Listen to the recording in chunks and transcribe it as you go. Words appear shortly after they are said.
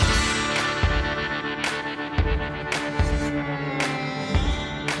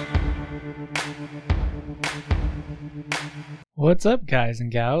What's up, guys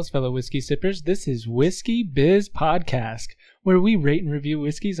and gals, fellow whiskey sippers? This is Whiskey Biz Podcast, where we rate and review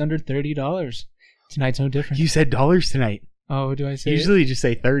whiskeys under $30. Tonight's no different. You said dollars tonight. Oh, do I say Usually you just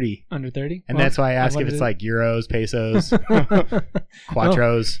say 30. under 30? And that's why I ask if it's like euros, pesos,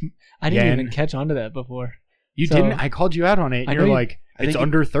 quattros. I didn't yen. even catch on to that before. You didn't? I called you out on it. I You're know like, it's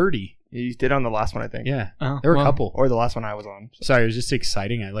under 30. You did on the last one, I think. Yeah. Oh, There were a couple. Or the last one I was on. Sorry, it was just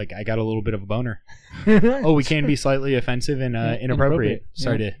exciting. I got a little bit of a boner. Oh, we can be slightly offensive and inappropriate.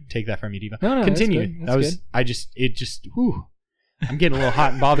 Sorry to take that from you, Diva. No, Continue. That's good. Whew. I'm getting a little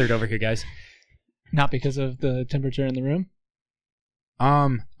hot and bothered over here, guys. Not because of the temperature in the room?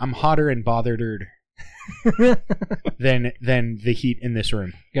 I'm hotter and bothered than the heat in this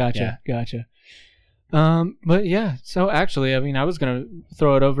room. Gotcha. But yeah, so actually, I mean, I was going to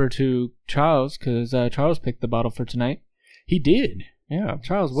throw it over to Charles because Charles picked the bottle for tonight. He did. Yeah.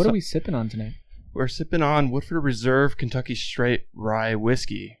 Charles, what are we sipping on tonight? We're sipping on Woodford Reserve Kentucky Straight Rye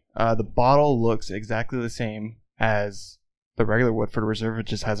Whiskey. The bottle looks exactly the same as the regular Woodford Reserve. It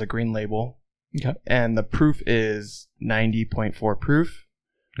just has a green label. Okay. And the proof is 90.4 proof,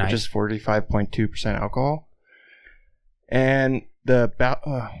 Nice. which is 45.2% alcohol. And the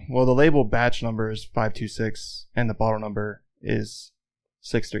label batch number is 526 and the bottle number is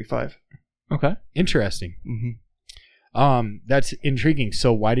 635. Okay. Interesting. Mm-hmm. That's intriguing.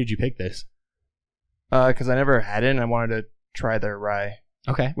 So why did you pick this? Because I never had it and I wanted to try their rye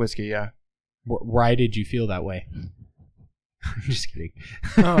Okay. whiskey, yeah. Why did you feel that way? I'm just kidding.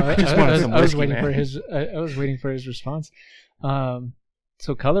 Oh, I was waiting man. for his. I was waiting for his response.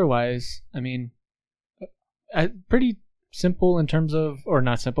 So color wise, I mean, pretty simple in terms of, or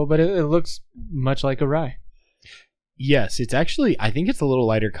not simple, but it looks much like a rye. Yes, it's actually. I think it's a little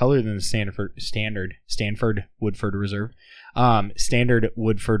lighter color than the Stanford Woodford Reserve. Standard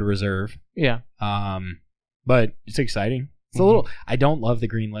Woodford Reserve. Yeah. But it's exciting. It's a little. I don't love the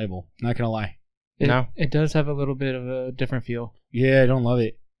green label. Not gonna lie. It does have a little bit of a different feel. Yeah, I don't love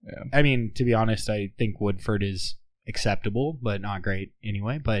it. Yeah. I mean, to be honest, I think Woodford is acceptable, but not great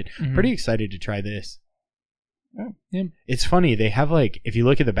anyway. But Mhm. pretty excited to try this. Yeah. It's funny. They have if you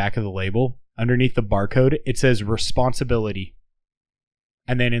look at the back of the label, underneath the barcode, it says responsibility.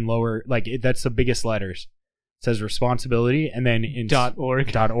 And then in lower, that's the biggest letters. It says responsibility, and then in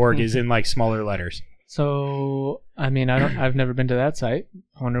 .org. .org is in smaller letters. So, I mean, I've never been to that site.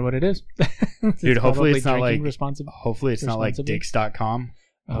 I wonder what it is. Dude, hopefully it's not Hopefully like Dicks.com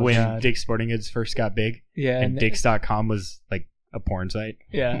when Dick's Sporting Goods first got big. Yeah. And Dicks.com was a porn site.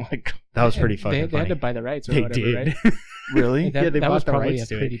 Yeah. That was pretty fucking They funny. had to buy the rights or They whatever, did. right? Really? Yeah, they that bought was the probably rights a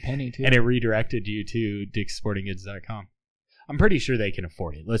to it. pretty penny, too. And it redirected you to DicksSportingGoods.com. I'm pretty sure they can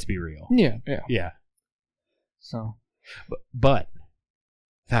afford it. Let's be real. Yeah. Yeah. So, But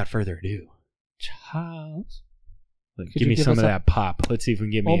without further ado, Charles. give me some of that pop. Let's see if we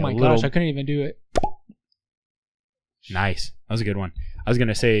can get me Oh my gosh, I couldn't even do it. Nice. That was a good one. I was going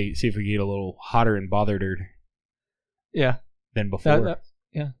to see if we could get a little hotter and bothered Yeah. than before.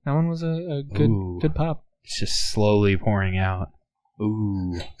 That one was a Ooh. good pop. It's just slowly pouring out.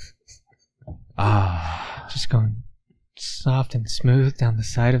 Ooh. Just going soft and smooth down the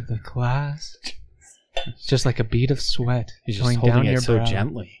side of the glass. It's just like a bead of sweat He's just going holding down it your so brow.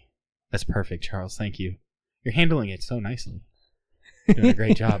 gently. That's perfect, Charles. Thank you. You're handling it so nicely. You're doing a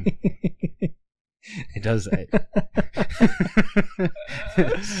great job. It does.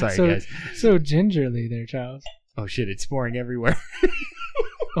 Sorry, guys. So gingerly there, Charles. Oh, shit. It's pouring everywhere.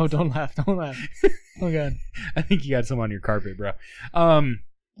 Oh, don't laugh. Oh, God. I think you got some on your carpet, bro.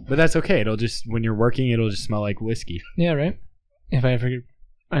 But that's okay. It'll just, when you're working, it'll just smell like whiskey. Yeah, right? If I ever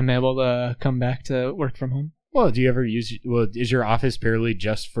I'm able to come back to work from home. Well, do you ever is your office purely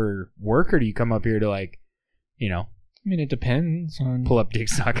just for work, or do you come up here to I mean, it depends on... pull up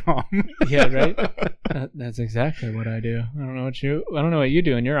dicks.com? Yeah, right? That's exactly what I do. I don't know what you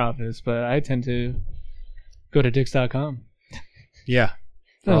do in your office, but I tend to go to Dix.com. Yeah.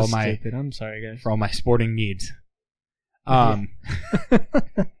 That was stupid. I'm sorry, guys. For all my sporting needs.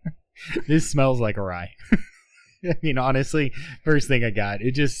 This smells like a rye. I mean, honestly, first thing I got,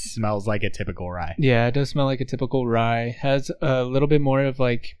 it just smells like a typical rye. Yeah, it does smell like a typical rye. Has a little bit more of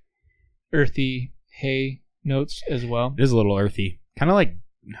earthy hay notes as well. It is a little earthy. Kind of like,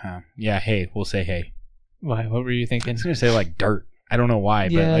 hay. We'll say hay. Why? What were you thinking? I was going to say dirt. I don't know why,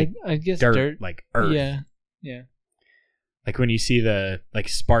 but I guess dirt, like earth. Yeah. Like when you see the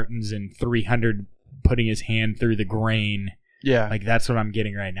Spartans in 300 putting his hand through the grain. Yeah. That's what I'm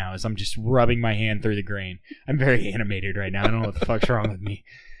getting right now, is I'm just rubbing my hand through the grain. I'm very animated right now. I don't know what the fuck's wrong with me.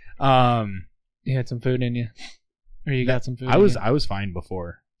 You had some food in you. Or you got some food I in was you. I was fine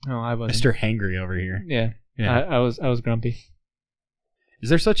before. Oh, I wasn't. Mr. Hangry over here. Yeah. Yeah. I was grumpy. Is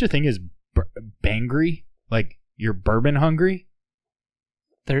there such a thing as bangry? Like you're bourbon hungry?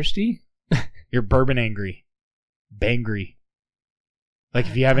 Thirsty? You're bourbon angry. Bangry. Like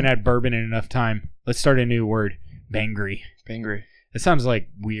if you haven't had bourbon in enough time. Let's start a new word. Bangry. Bangry. It sounds like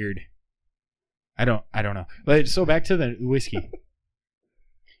weird. I don't know. But so back to the whiskey.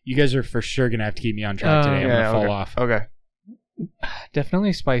 You guys are for sure gonna have to keep me on track today. I'm gonna fall off. Okay.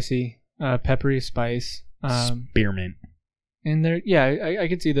 Definitely spicy, peppery spice. Spearmint. And there, yeah, I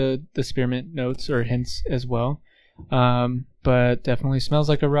could see the spearmint notes or hints as well. But definitely smells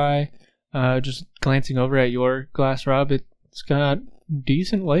like a rye. Just glancing over at your glass, Rob, it's got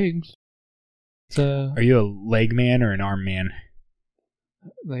decent legs. It's Are you a leg man or an arm man?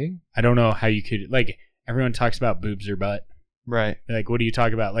 leg. I don't know how you could, like, everyone talks about boobs or butt. Right. Like, what do you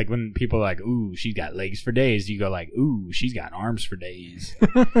talk about? Like, when people are like, ooh, she's got legs for days, you go like, ooh, she's got arms for days.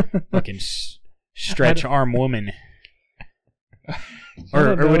 Fucking stretch arm woman.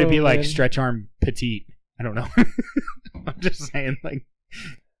 Or would it be like stretch arm petite? I don't know. I'm just saying, like.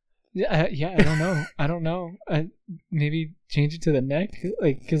 Yeah, I don't know. Maybe change it to the neck,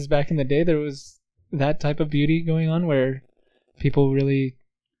 like, because back in the day there was that type of beauty going on where people really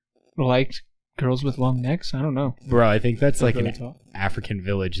liked girls with long necks. I don't know. Bro, I think that's like really an tall. African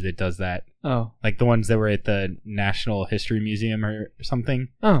village that does that. Oh. Like the ones that were at the National History Museum or something.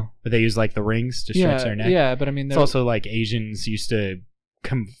 Oh. But they use like the rings to stretch their neck. Yeah, but I mean, it's also like Asians used to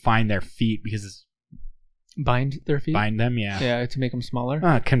confine their feet because bind their feet. Bind them, yeah. Yeah, to make them smaller.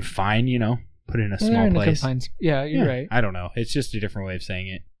 Confine, put in a They're small in place. Yeah, you're right. I don't know. It's just a different way of saying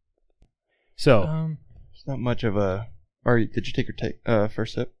it. So, it's not much of a. Or did you take your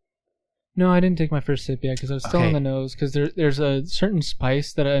first sip? No, I didn't take my first sip yet because I was still Okay. on the nose. Because there's a certain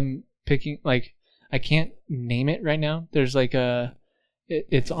spice that I'm picking. Like, I can't name it right now. There's like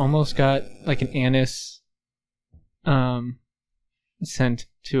it's almost got like an anise, scent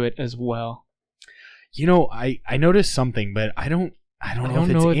to it as well. I noticed something, but I don't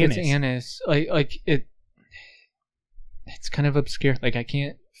know if it's anise. Like it's kind of obscure. Like I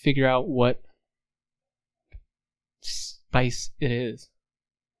can't figure out what spice it is.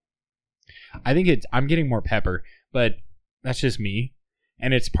 I think I'm getting more pepper, but that's just me.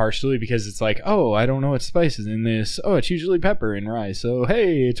 And it's partially because it's like, oh, I don't know what spice is in this. Oh, it's usually pepper and rice. So,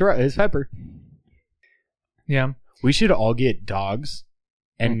 hey, it's pepper. Yeah. We should all get dogs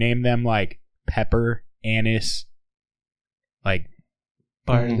and name them like pepper, anise, like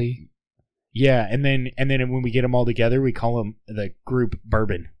barley. Yeah, and then when we get them all together, we call them the group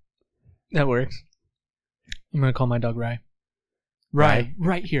bourbon. That works. I'm going to call my dog Rye. Rye?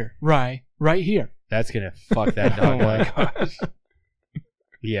 Right here. Rye, right here. That's going to fuck that dog up. Oh my gosh.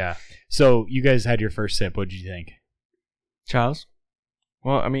 Yeah. So you guys had your first sip. What did you think? Charles?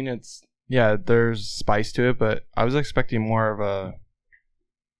 Well, I mean, there's spice to it, but I was expecting more of a,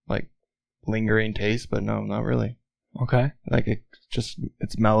 like, lingering taste, but no, not really. Okay. Like,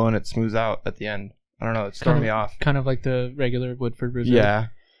 it's mellow and it smooths out at the end. I don't know, it's throwing me off. Kind of like the regular Woodford Reserve. Yeah.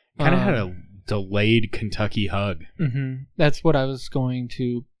 Kind of had a delayed Kentucky hug. Mm-hmm. That's what I was going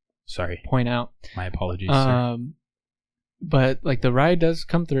to Sorry. point out. My apologies, sir. But like the rye does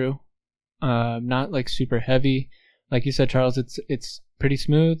come through, not like super heavy. Like you said, Charles, it's pretty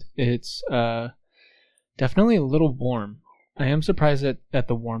smooth. It's definitely a little warm. I am surprised at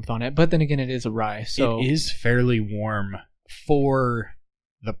the warmth on it, but then again, it is a rye, so It is fairly warm for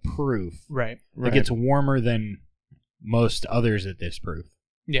the proof. right. Like it's warmer than most others at this proof.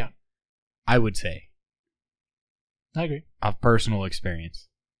 Yeah, I would say, I agree. of personal experience.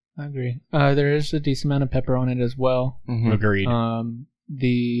 I agree. There is a decent amount of pepper on it as well. Mhm. Agreed.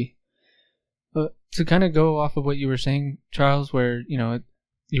 To kind of go off of what you were saying, Charles, where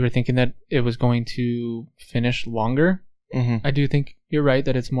you were thinking that it was going to finish longer. Mhm. I do think you're right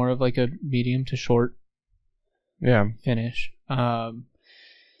that it's more of like a medium to short Yeah. finish. I'm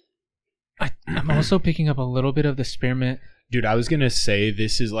also picking up a little bit of the spearmint. Dude, I was gonna say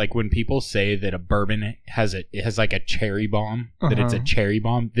this is like when people say that a bourbon has like a cherry bomb, that it's a Uh-huh. cherry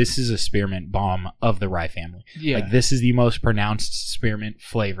bomb. This is a spearmint bomb of the rye family. Yeah. Like this is the most pronounced spearmint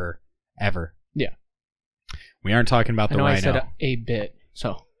flavor ever. Yeah. We aren't talking about I the know I rhino. said a bit,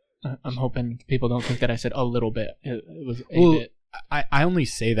 so I'm hoping people don't think that I said a little bit. It was a Well, bit. I only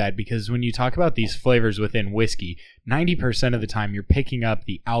say that because when you talk about these flavors within whiskey, 90% of the time you're picking up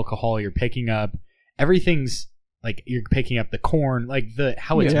the alcohol, you're picking up everything's like you're picking up the corn, like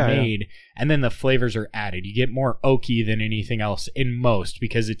how it's Yeah, made, and then the flavors are added. You get more oaky than anything else in most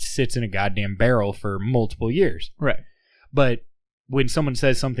because it sits in a goddamn barrel for multiple years. Right. But when someone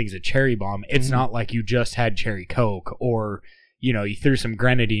says something's a cherry bomb, it's Mhm. not like you just had cherry Coke or you threw some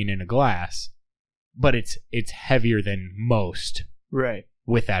grenadine in a glass, but it's heavier than most. Right.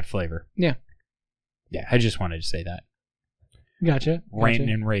 with that flavor. Yeah. Yeah, I just wanted to say that. Gotcha. Rantin'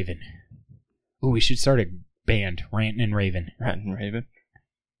 and Raven. Ooh, we should start a band. Rantin' and Raven. Rat and Raven.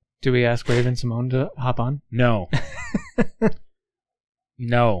 Do we ask Raven Simone to hop on? No.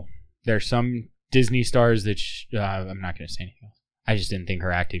 No. There's some Disney stars that I'm not going to say anything else. I just didn't think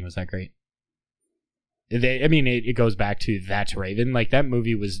her acting was that great. It goes back to That's Raven. Like, that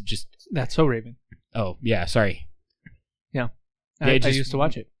movie was just... That's So Raven. Oh, yeah, sorry. Yeah. Yeah, I used to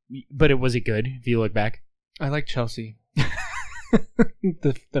watch it. But was it good, if you look back? I like Chelsea.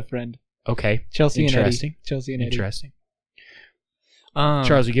 the friend. Okay. Chelsea and Interesting. Eddie. Chelsea and Eddie. Interesting.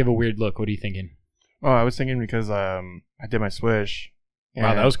 Charles, you give a weird look. What are you thinking? Oh, I was thinking because I did my swish. Wow,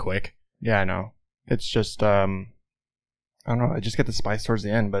 that and- was quick. Yeah, I know. It's just I don't know. I just get the spice towards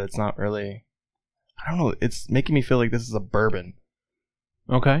the end, but it's not really. I don't know. It's making me feel like this is a bourbon.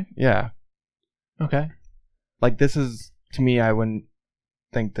 Okay. Yeah, Okay. like this is to me. I wouldn't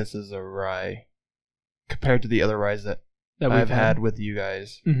think this is a rye compared to the other ryes that That I've had with you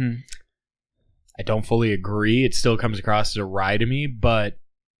guys. Mm-hmm. I don't fully agree. It still comes across as a rye to me, but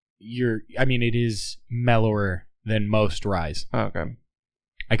it is mellower than most ryes. Oh, okay.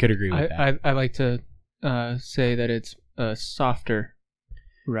 I could agree with that. I like to say that it's a softer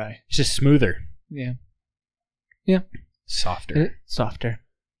rye. It's just smoother. Yeah. Softer. Softer.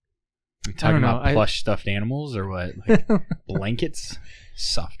 I'm talking don't know, about plush stuffed animals or what? Like blankets?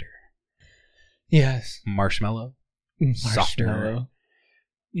 Softer. Yes. Marshmallow? Softer. Marshmallow.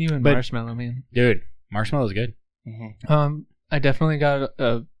 You and But- Marshmallow, man. Dude, marshmallow's good. Mm-hmm. I definitely got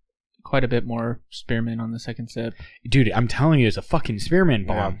quite a bit more spearmint on the second sip. Dude, I'm telling you, it's a fucking spearmint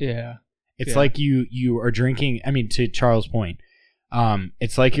bomb. Yeah. It's Yeah. like you are drinking, to Charles' point,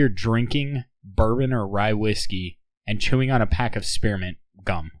 it's like you're drinking bourbon or rye whiskey and chewing on a pack of spearmint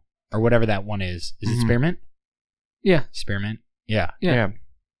gum or whatever that one is. Is it Mhm. spearmint? Yeah. Spearmint? Yeah. Yeah.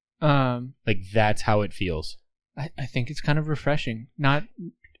 Like that's how it feels. I think it's kind of refreshing. Not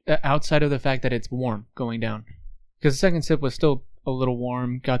outside of the fact that it's warm going down. Because the second sip was still a little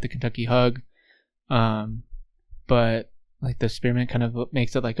warm, got the Kentucky hug. But like the spearmint kind of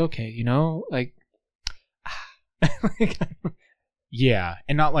makes it like, okay, like, Yeah.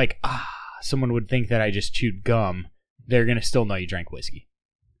 And not like, someone would think that I just chewed gum. They're going to still know you drank whiskey.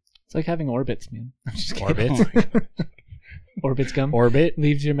 it's like having Orbits, man. I'm just kidding. Orbits? Orbits gum. Orbit?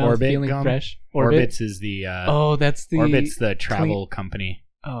 Leaves your mouth Orbit feeling gum? fresh. Orbits is the That's the Orbit's the travel company.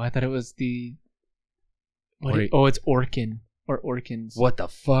 Oh, I thought it was the What- it's Orkin or Orkins. What the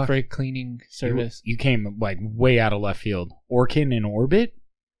fuck? For a cleaning service. You came like way out of left field. Orkin and Orbit?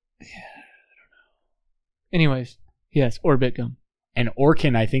 Anyways, yes, Orbit gum. And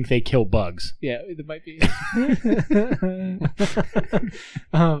Orkin, I think they kill bugs. Yeah, it might be. to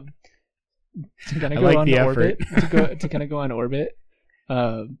kind I of go like on the orbit. To kind of go on orbit.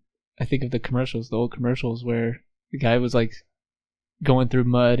 I think of the commercials, the old commercials where the guy was like going through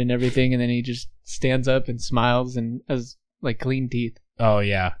mud and everything, and then he just stands up and smiles and has like clean teeth. Oh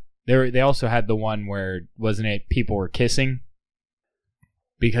yeah. They also had the one where wasn't it people were kissing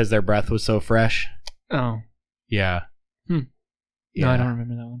because their breath was so fresh. Oh, Yeah. no, I don't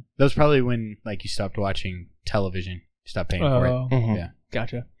remember that one. That was probably when like you stopped watching television, you stopped paying for it. Oh, Mhm. Yeah.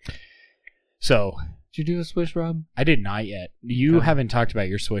 gotcha. So Did you do a swish, Rob? I did not yet. You Oh. haven't talked about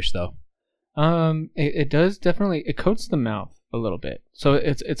your swish though. It does definitely, it coats the mouth a little bit, so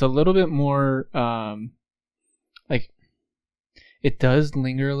it's a little bit more like it does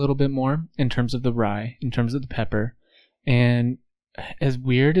linger a little bit more in terms of the rye, in terms of the pepper, and as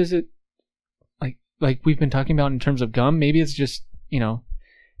weird as it like we've been talking about in terms of gum, maybe it's just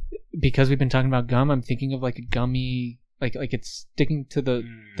because we've been talking about gum, I'm thinking of like a gummy, like it's sticking to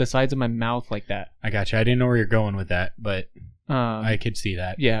the sides of my mouth like that. I got you. I didn't know where you're going with that, but I could see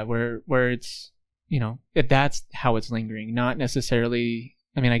that. Yeah, where it's that's how it's lingering, not necessarily.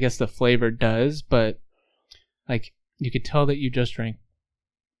 I mean, I guess the flavor does, but like you could tell that you just drank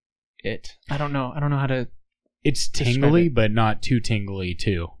it. I don't know how to. It's Describe tingly, it. but not too tingly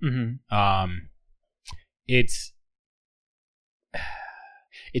too. Mm-hmm.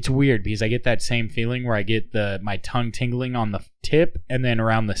 It's weird because I get that same feeling where I get my tongue tingling on the tip and then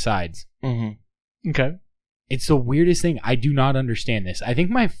around the sides. Mm-hmm. Okay. It's the weirdest thing. I do not understand this. I think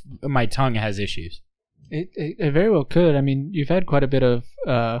my tongue has issues. It very well could. I mean, you've had quite a bit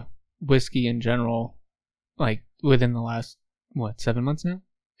of whiskey in general, like within the last 7 months now.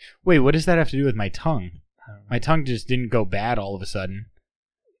 Wait, what does that have to do with my tongue? My tongue just didn't go bad all of a sudden.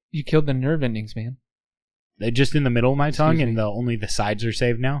 You killed the nerve endings, man. Just in the middle of my tongue, Excuse and me. only the sides are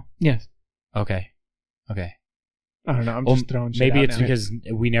saved now. Yes. Okay. I don't know. I'm Well, just throwing shit maybe out it's now. because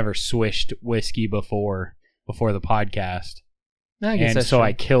we never swished whiskey before the podcast. I guess and that's so true.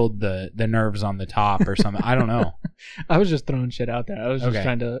 I killed the nerves on the top or something. I don't know. I was just throwing shit out there. I was just Okay.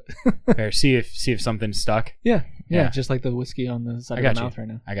 trying to. Fair. See if something stuck. Yeah, Yeah. just like the whiskey on the side I of got the you. mouth right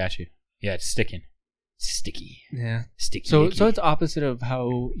now. I got you. Yeah, it's sticking. Sticky. Yeah. Sticky. So icky. it's opposite of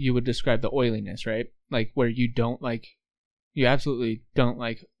how you would describe the oiliness, right? Like where you absolutely don't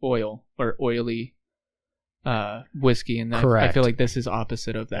like oil or oily whiskey, and that I Correct. feel like this is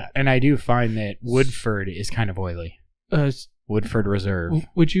opposite of that. And I do find that Woodford is kind of oily. Woodford Reserve.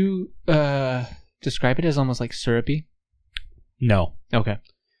 Would you describe it as almost like syrupy? No. Okay.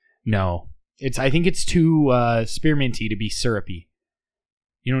 No. I think it's too spearminty to be syrupy.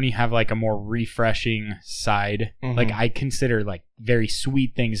 You don't even have like a more refreshing side. Mhm. Like I consider like very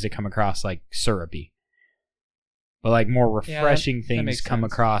sweet things to come across like syrupy. But like more Yeah, refreshing that things makes come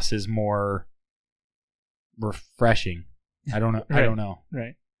sense. across as more refreshing. I don't know. I Right. don't know.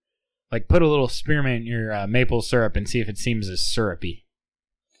 Right. Like put a little spearmint in your maple syrup and see if it seems as syrupy.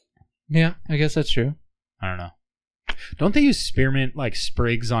 Yeah, I guess that's true. I don't know. Don't they use spearmint like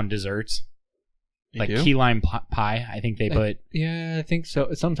sprigs on desserts? You Like do? key lime pie. I think they put. Yeah, I think so.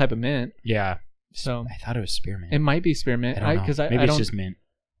 It's some type of mint. Yeah. So I thought it was spearmint. it might be spearmint. I don't know. Because Maybe I it's don't. just mint.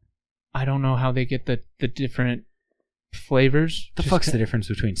 I don't know how they get the different flavors. The Just fuck's ca- the difference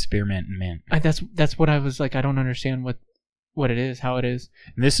between spearmint and mint? That's what I was like. I don't understand what it is, how it is.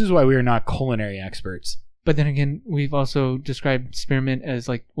 And this is why we are not culinary experts. But then again, we've also described spearmint as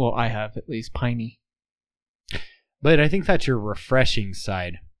like, well, I have at least piney. But I think that's your refreshing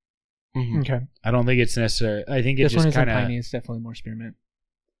side. Mhm. Okay. I don't think it's necessary. I think it's This one just isn't kind piney. of It's definitely more spearmint.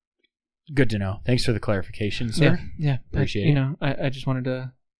 good to know. Thanks for the clarification, sir. Yeah. Appreciate You it. know, I just wanted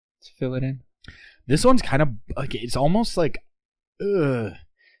to fill it in. This one's kind of like it's almost like, ugh.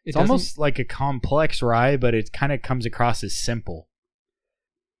 It's almost like a complex rye, but it kind of comes across as simple.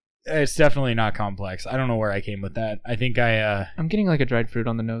 It's definitely not complex. I don't know where I came with that. I think I'm getting like a dried fruit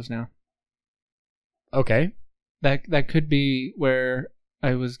on the nose now. okay. That could be where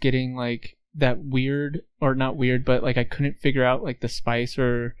I was getting like that weird, or not weird, but like I couldn't figure out like the spice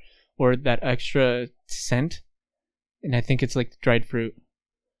or that extra scent, and I think it's like dried fruit,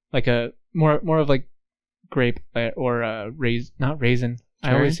 like a more of like grape or not raisin. I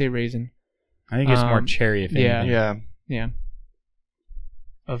Cherry? always say raisin. I think it's more Um, cherry if yeah. anything. Yeah. Yeah.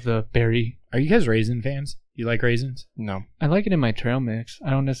 Of the berry. Are you guys raisin fans? You like raisins? No. I like it in my trail mix.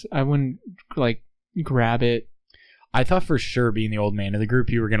 I wouldn't like grab it. I thought for sure, being the old man of the group,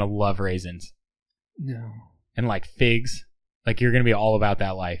 you were gonna love raisins No. and like figs. Like you're gonna be all about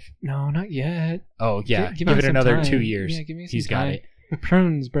that life. No, not yet. Oh yeah, Give give me it some another time. 2 years. Yeah, give me some He's got time. it.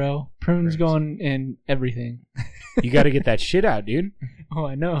 Prunes, bro. Prunes Prunes. going in everything. You got to get that shit out, dude. Oh,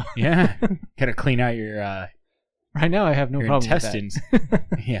 I know. Yeah, gotta clean out your Right now, I have no your problem intestines. with that.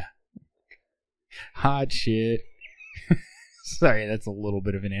 Yeah, hot shit. Sorry, that's a little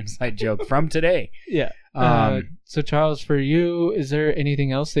bit of an inside joke from today. Yeah. Um, So, Charles, for you, is there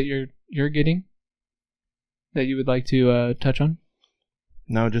anything else that you're getting that you would like to touch on?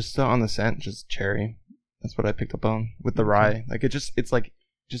 No, just on the scent, just cherry. That's what I picked up on with the rye. Like it's like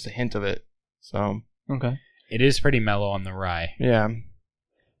just a hint of it. So Okay. It is pretty mellow on the rye. yeah,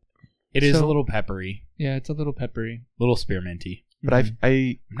 It is So- a little peppery, Yeah, it's a little peppery. a little spearminty. but Mhm.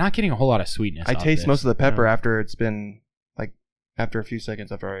 I I'm not getting a whole lot of sweetness. I off taste this. most of the pepper No. after it's been like after a few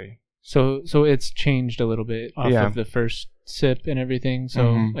seconds after I. So it's changed a little bit off Yeah. of the first sip and everything.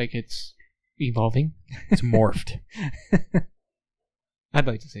 So Mhm. like it's evolving. It's morphed. I'd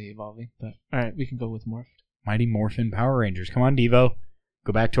like to say evolving, but all right, we can go with morphed. Mighty Morphin Power Rangers. Come on, Devo.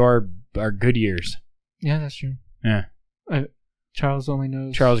 Go back to our good years. Yeah, that's true. Yeah. Charles only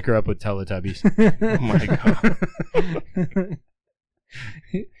knows. Charles grew up with Teletubbies. Oh my god.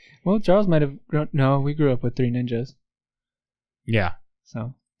 Well, Charles might have grown. No, we grew up with Three Ninjas. Yeah.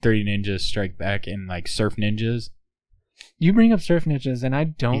 So 30 Ninjas Strike Back and like Surf Ninjas. you bring up Surf Ninjas, and I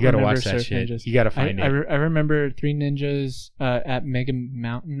don't You gotta remember watch that Surf shit. Ninjas. You gotta I, find I, it. re- I remember Three Ninjas at Mega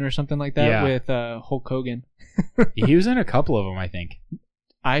Mountain or something like that Yeah. with Hulk Hogan. He was in a couple of them, I think.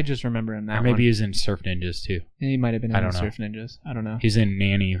 I just remember him that Or maybe one. he was in Surf Ninjas too. He might have been I in don't know. Surf Ninjas. I don't know. He's in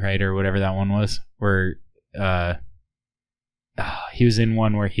Nanny, right? Or whatever that one was. Where he was in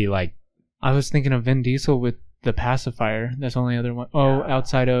one where he like I was thinking of Vin Diesel with the pacifier. That's the only other one. Oh, Yeah.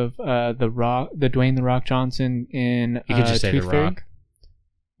 outside of the Dwayne the Rock Johnson in you could just say Tooth The Fairy. Rock.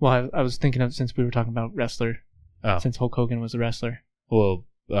 Well, I was thinking of, since we were talking about wrestler, Oh. since Hulk Hogan was a wrestler, Well,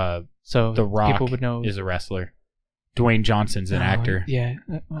 so The Rock people would know. is a wrestler. Dwayne Johnson's an Oh, actor. Yeah,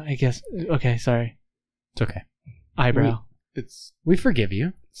 I guess. Okay, sorry. It's okay. Eyebrow. It's We forgive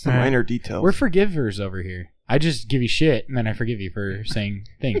you. the Alright. minor details. We're forgivers over here. I just give you shit and then I forgive you for saying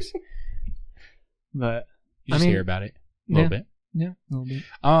things. But You I just mean, hear about it a little yeah. bit. Yeah, a little bit.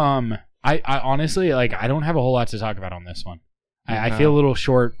 I honestly, like, I don't have a whole lot to talk about on this one. I No. feel a little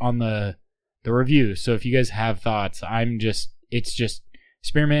short on the review. So if you guys have thoughts, it's just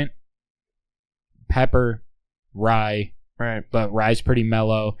spearmint, pepper, rye, Right. but rye's pretty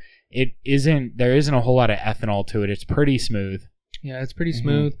mellow. There isn't a whole lot of ethanol to it. It's pretty smooth. Yeah, it's pretty Mhm.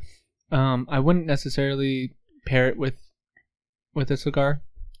 smooth. I wouldn't necessarily pair it with a cigar.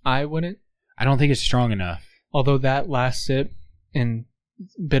 I wouldn't. I don't think it's strong enough. Although that last sip and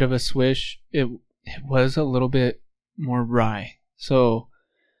bit of a swish, it was a little bit more rye. So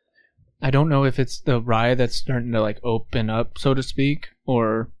I don't know if it's the rye that's starting to like open up, so to speak,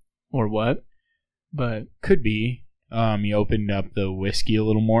 or what. But Could be. You opened up the whiskey a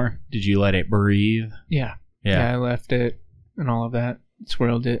little more. Did you let it breathe? yeah, Yeah. I left it and all of that,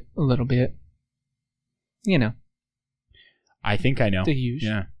 swirled it a little bit. You know, I think I know. the use.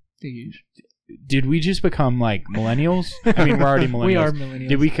 Yeah. The use. Did we just become like millennials? I mean, we're already millennials. We are millennials.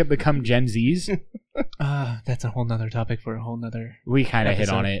 Did we become Gen Zs? That's a whole nother topic for a whole nother. We kind of hit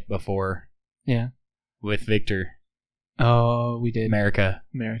Episode. on it before Yeah. with Victor, Oh, we did. America.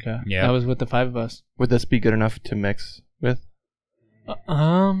 America. Yeah. That was with the 5 of us. Would this be good enough to mix with?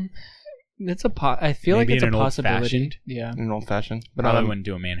 It's I feel Maybe like it's in a an old possibility. fashioned? Yeah. An old fashioned? But Probably not wouldn't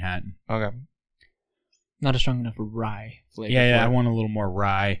do a Manhattan. okay. Not a strong enough rye flavor. Yeah, I for it. want a little more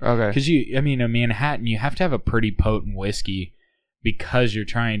rye. Okay. Because a Manhattan, you have to have a pretty potent whiskey because you're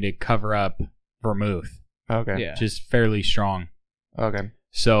trying to cover up vermouth, Okay. Yeah. which is fairly strong. Okay.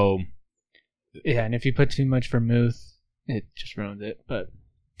 So, Yeah, and if you put too much vermouth, it just ruins it. But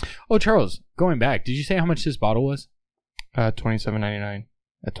oh, Charles, going back, did you say how much this bottle was? $27.99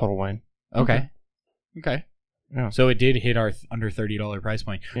 at Total Wine. Okay. Yeah. So it did hit our under $30 price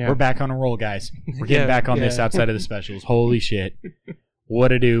point. Yeah. We're back on a roll, guys. We're getting back on this outside of the specials. Holy shit.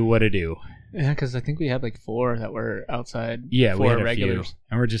 What a do. Yeah, because I think we had like 4 that were outside. Yeah, we 4 had a regulars. few.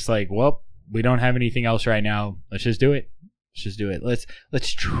 And we're just like, well, we don't have anything else right now. Let's just do it.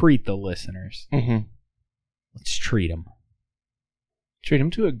 Let's treat the listeners. Mm-hmm. Let's treat them. Treat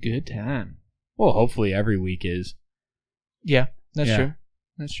them to a good time. Well, hopefully every week is. Yeah, that's Yeah. true.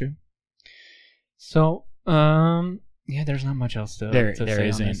 That's true. So, yeah, there's not much else to There say on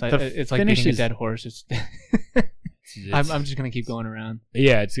isn't. this. The It's like finish beating is- a dead horse. It's I'm just gonna keep going around.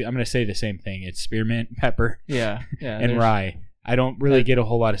 Yeah, I'm going to say the same thing. It's spearmint, pepper, Yeah, and there's- rye. I don't really That- get a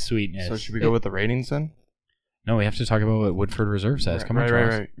whole lot of sweetness. So should we go with the ratings then? No, we have to talk about what Woodford Reserve says. Come on,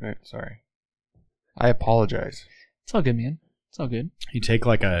 Charles. right. Sorry. I apologize. It's all good, man. It's all good. You take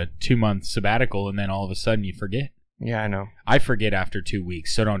like a 2-month sabbatical and then all of a sudden you forget. Yeah, I know. I forget after 2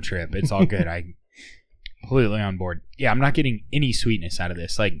 weeks, so don't trip. It's all good. I'm completely on board. Yeah, I'm not getting any sweetness out of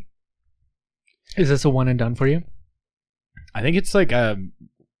this. Like, Is this a one and done for you? I think it's like I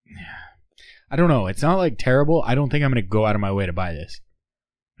don't know. It's not like terrible. I don't think I'm going to go out of my way to buy this.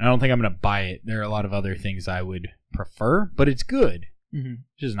 I don't think I'm going to buy it. There are a lot of other things I would prefer, but it's good. Mm-hmm.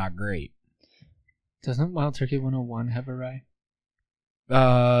 It's just not great. Doesn't Wild Turkey 101 have a rye?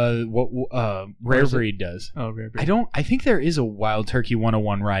 Rare is it? Breed does. Oh, rare breed. I think there is a Wild Turkey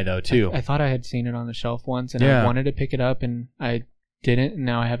 101 rye though too. I thought I had seen it on the shelf once, and Yeah. I wanted to pick it up, and I didn't, and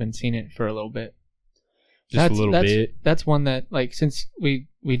now I haven't seen it for a little bit. Just a little bit. That's one that, like, since we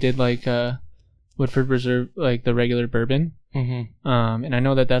did like Woodford Reserve, like the regular bourbon, Mm-hmm. and I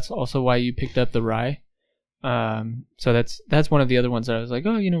know that that's also why you picked up the rye. So that's one of the other ones that I was like,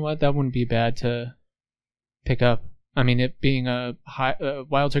 oh, you know what, that wouldn't be bad to pick up. I mean, it being a high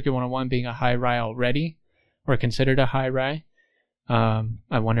Wild Turkey 101 being a high rye already, or considered a high rye. I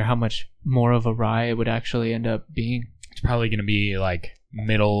wonder how much more of a rye it would actually end up being. It's probably going to be like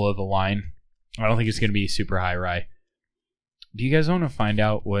middle of the line. I don't think it's going to be super high rye. Do you guys want to find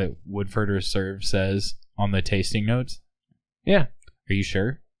out what Woodford Reserve says on the tasting notes? Yeah. Are you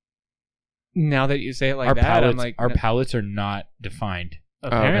sure? Now that you say it like our that, palates, I'm like, our palates are not defined.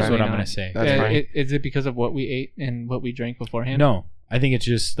 apparently That's That's what I'm not. going to say. That's fine. Is it because of what we ate and what we drank beforehand? No, I think it's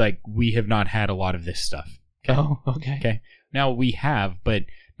just like we have not had a lot of this stuff. Okay. Oh, okay. Okay. Now we have, but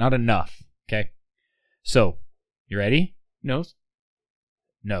not enough. Okay. So, you ready? Nose?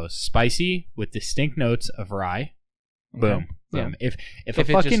 No, spicy with distinct notes of rye. Boom. Yeah. Boom. If If a it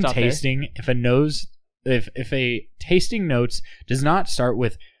just fucking stopped there. tasting, if a tasting notes does not start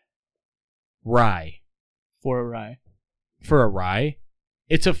with rye For a rye. for a rye,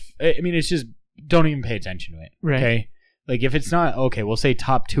 it's just don't even pay attention to it. Right. Okay. Like if it's not okay, we'll say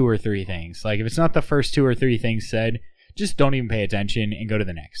top 2 or 3 things. Like if it's not the first 2 or 3 things said, just don't even pay attention and go to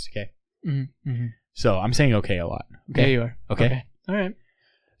the next. Okay. Mm-hmm. Mm-hmm. So I'm saying okay a lot. There Okay. you are. Okay. All right.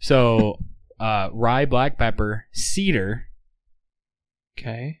 So rye, black pepper, cedar,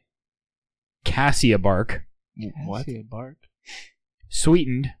 Okay. cassia bark, What? Cassia bark.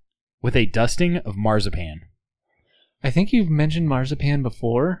 Sweetened with a dusting of marzipan. I think you've mentioned marzipan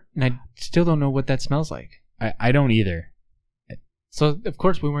before, and I still don't know what that smells like. I don't either. So, of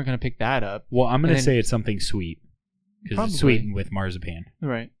course, we weren't going to pick that up. Well, I'm going to And say it's something sweet. Because Probably. it's sweetened with marzipan.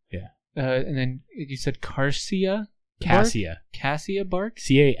 Right. Yeah. And then you said Cassia? Cassia. Cassia bark?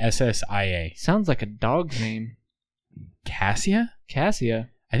 Cassia. Sounds like a dog's name. Cassia? Cassia.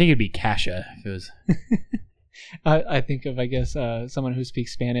 I think it'd be Cassia if it was. I think of, I guess, someone who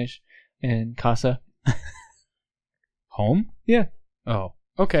speaks Spanish and casa. Home? Yeah. Oh,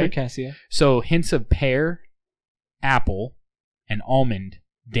 For okay. Cassia. So hints of pear, apple, and almond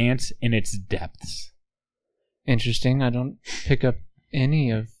dance in its depths. Interesting. I don't pick up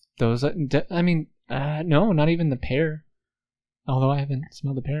any of those. No, not even the pear. Although I haven't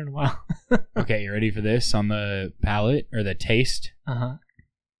smelled the pear in a while. Okay, you ready for this on the palate or the taste? Uh-huh.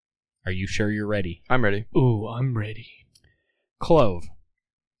 Are you sure you're ready? I'm ready. Ooh, I'm ready. Clove,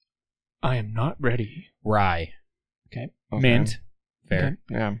 I am not ready. rye, Okay. mint, fair,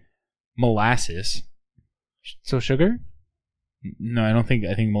 Okay. Yeah. molasses. So sugar? No, I think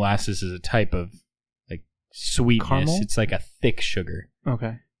molasses is a type of like sweetness. Caramel? It's like a thick sugar.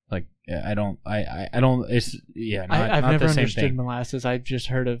 Okay. Like I don't. It's not, I've not never the same understood thing molasses. I've just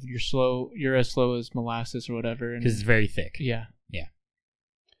heard of you're as slow as molasses or whatever. And because it's very thick. yeah.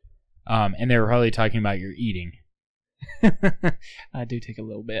 And they were probably talking about your eating. I do take a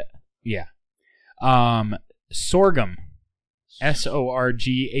little bit. Yeah. Sorghum.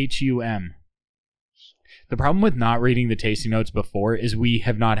 SORGHUM. The problem with not reading the tasting notes before is we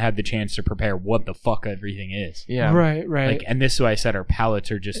have not had the chance to prepare what the fuck everything is. Yeah. Right. Like, and this is why I said our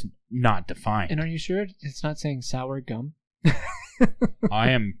palates are just not defined. And are you sure it's not saying sour gum?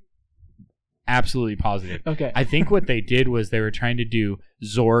 I am absolutely positive. Okay. I think what they did was they were trying to do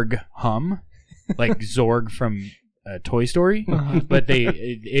Zorg hum, like Zorg from Toy Story, Uh-huh. but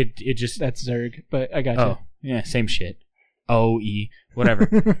it just That's Zerg, but I got oh yeah, same shit. OE whatever.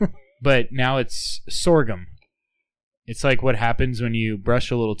 But now it's sorghum. It's like what happens when you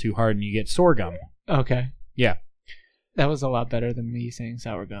brush a little too hard and you get sorghum. Okay. Yeah. That was a lot better than me saying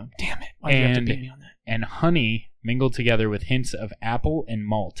sour gum. Damn it. Why do you have to And- beat me on that? And honey mingled together with hints of apple and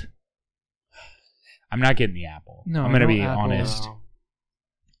malt. I'm not getting the apple. No, I'm gonna no be apple. honest. Wow.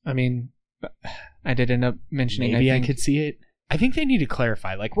 I mean, I did end up mentioning. Maybe I think, could see it. I think they need to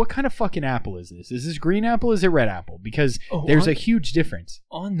clarify, like, what kind of fucking apple is this? Is this green apple? Is it red apple? Because there's a huge difference.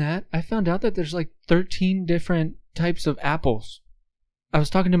 On that, I found out that there's like 13 different types of apples. I was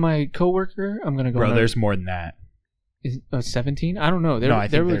talking to my coworker. I'm gonna go. Bro, there's more than that. 17. I don't know. No, I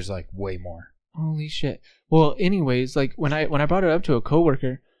think was, there's like way more. Holy shit. Well, anyways, like when I brought it up to a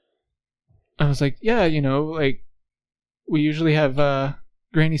coworker, I was like, yeah, like we usually have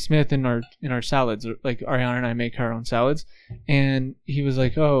Granny Smith in our salads. Like Ariana and I make our own salads, and he was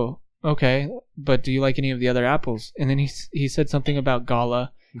like, oh, okay, but do you like any of the other apples? And then he said something about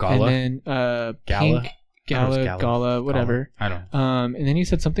Gala, Gala? and then Gala? pink Gala, whatever. I don't know. And then he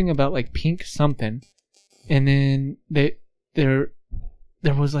said something about like pink something, and then there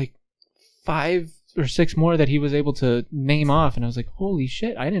was like 5 or 6 more that he was able to name off, and I was like, holy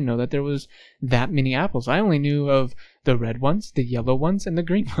shit, I didn't know that there was that many apples. I only knew of the red ones, the yellow ones, and the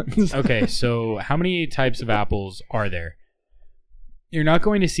green ones. Okay, so how many types of apples are there? You're not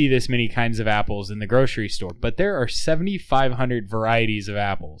going to see this many kinds of apples in the grocery store, but there are 7,500 varieties of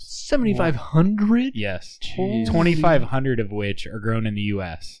apples. 7,500? Yes. Jeez. 2,500 of which are grown in the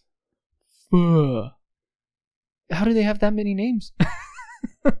U.S. Ugh. How do they have that many names?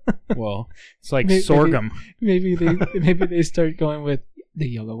 Well, it's like Maybe- sorghum. maybe they start going with the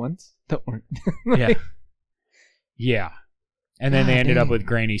yellow ones, the orange. Yeah. Yeah. And then they God ended up dang. with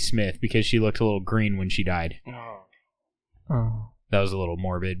Granny Smith because she looked a little green when she died. Oh, That was a little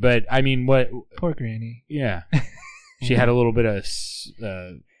morbid. But, I mean, what... poor Granny. Yeah. She had a little bit of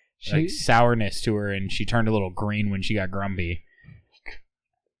She, sourness to her, and she turned a little green when she got grumpy.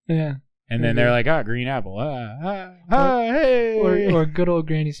 yeah. And then they're like, green apple. Hey. Or good old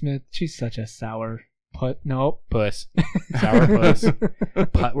Granny Smith. She's such a sour put. Nope. Puss. Sour puss.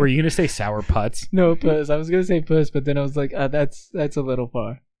 Put, were you going to say sour putts? No, puss. I was gonna say puss, but then I was like, that's a little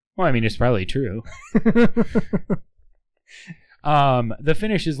far. Well, I mean, it's probably true. The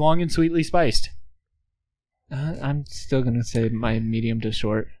finish is long and sweetly spiced. I'm still gonna say my medium to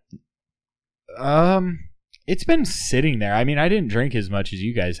short. It's been sitting there. I mean, I didn't drink as much as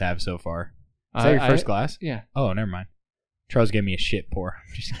you guys have so far. Is that your first glass? Yeah. Oh, never mind. Charles gave me a shit pour.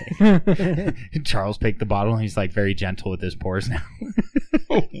 I'm just kidding. Charles picked the bottle and he's like very gentle with his pours now.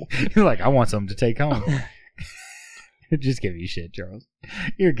 He's like, I want something to take home. Just give me shit, Charles.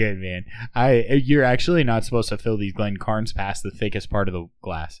 You're good, man. You're actually not supposed to fill these Glencairns past the thickest part of the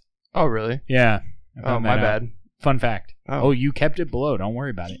glass. Oh, really? Yeah. I Oh, found my that out. bad. Fun fact. Oh. Oh, you kept it below. Don't worry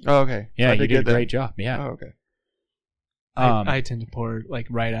about it. Oh, okay. So Yeah, I you did a good then. great job. Yeah. Oh, okay. I tend to pour like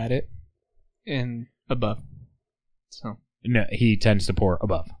right at it and above. So No, he tends to pour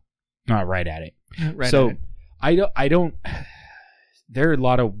above, not right at it. right So at it. I don't. There are a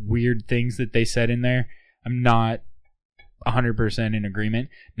lot of weird things that they said in there. I'm not 100% in agreement.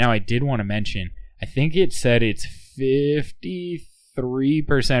 Now, I did want to mention. I think it said it's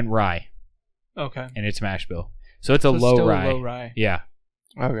 53% rye Okay. in its mash bill, so it's a So low still rye. Low rye. Yeah,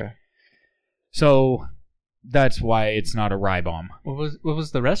 Okay. so that's why it's not a rye bomb. What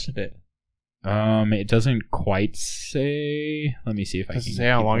was the rest of it? It doesn't quite say. Let me see if I Does can it say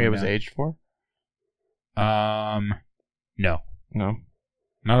how keep long it going was down. aged for? No, No.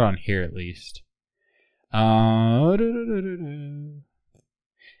 not on here at least.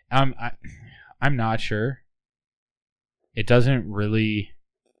 I'm not sure. It doesn't really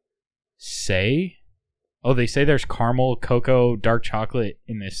say. Oh, they say there's caramel, cocoa, dark chocolate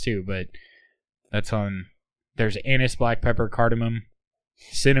in this too, but that's on. There's anise, black pepper, cardamom,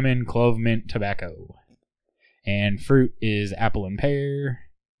 cinnamon, clove, mint, tobacco. And fruit is apple and pear.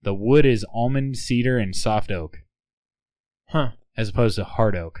 The wood is almond, cedar, and soft oak, Huh. as opposed to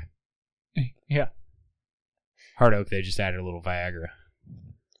hard oak. Yeah. Hard oak, they just added a little Viagra.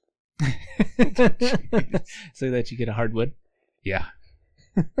 So that you get a hardwood. Yeah.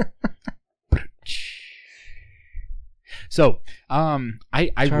 So, I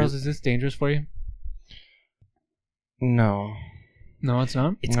Charles, is this dangerous for you? No. No, it's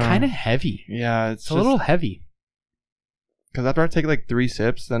not. it's No. kind of heavy. Yeah, It's a little heavy. Because after I take like 3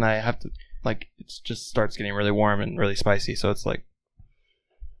 sips, then I have to like it just starts getting really warm and really spicy. So it's like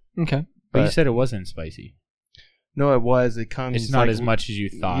Okay. But you But- said it wasn't spicy. no, it was. It comes. It's not like, as much as you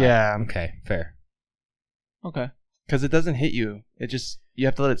thought. Yeah, Okay, fair. Okay. because it doesn't hit you. It just you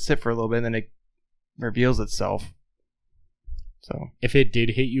have to let it sit for a little bit, and then it reveals itself. So If it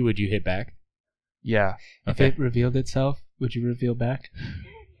did hit you, would you hit back? yeah, If Okay. it revealed itself, would you reveal back?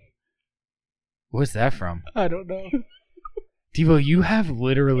 What's that from? I don't know. Devo, you have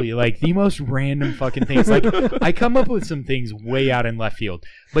literally like the most random fucking things. Like I come up with some things way out in left field,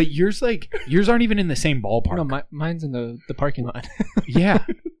 but yours aren't even in the same ballpark. No, mine's in the parking lot. Yeah,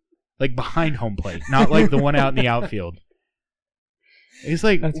 like behind home plate, not like the one out in the outfield. It's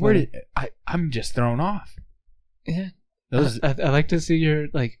like That's where funny. did I'm just thrown off. Yeah. Those I like to see your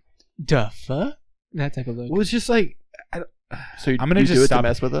like, duh fuck? That type of look. well, it's just like so I'm gonna you just do it stop. to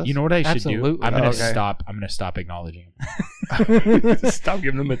mess with us. You know what I should Absolutely. do? I'm gonna Okay. stop. I'm gonna stop acknowledging him. Stop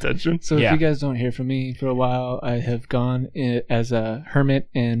giving them attention. So if Yeah. you guys don't hear from me for a while, I have gone as a hermit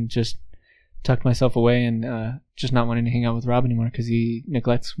and just tucked myself away and just not wanting to hang out with Rob anymore because he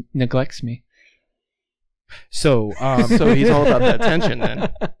neglects me. So, So he's all about that attention then.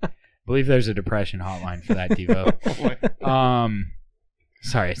 I believe there's a depression hotline for that, Devo.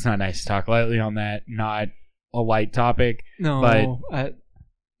 Sorry, it's not nice to talk lightly on that. Not a light topic. No, But-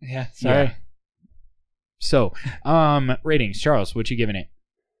 yeah, sorry. Yeah. So, ratings, Charles, what you giving it?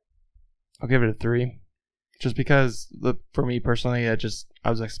 I'll give it a 3, just because for me personally, I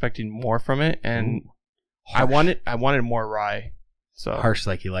was expecting more from it, and I wanted more rye. So harsh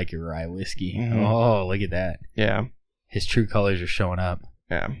like you like your rye whiskey. Mhm. Oh, look at that. yeah, His true colors are showing up.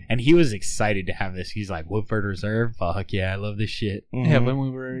 yeah, And he was excited to have this. He's like, Woodford Reserve? Fuck yeah, I love this shit. Yeah, Mhm. when we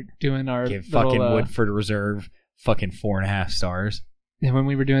were doing our Give little, fucking Woodford Reserve fucking 4.5 stars. yeah, when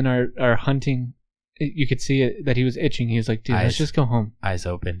we were doing our hunting, you could see it that he was itching. He was like, "Dude, Eyes. let's just go home." Eyes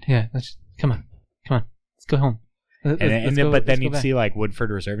opened. Yeah, come on, let's go home. But then you'd see like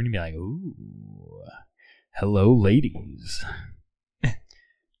Woodford Reserve and you'd be like, ooh, hello, ladies.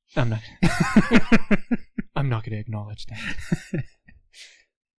 I'm not. I'm not going to acknowledge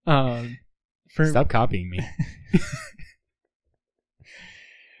that. Stop copying me.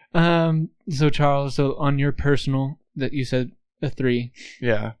 So Charles, on your personal that you said a 3,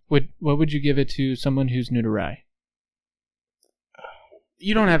 yeah. what would you give it to someone who's new to rye?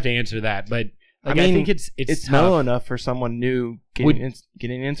 You don't have to answer that, but like, I I mean, think it's It's tough. mellow enough for someone new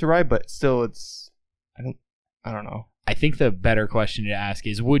getting into rye, but still, I don't know. I think the better question to ask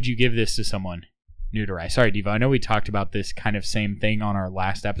is, would you give this to someone new to rye? Sorry, Devo. I know we talked about this kind of same thing on our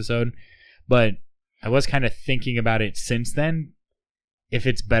last episode, but I was kind of thinking about it since then. If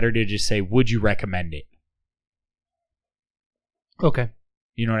it's better to just say, would you recommend it? Okay.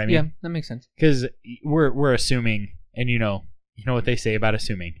 You know what I mean? Yeah, that makes sense. Because we're assuming, and you know what they say about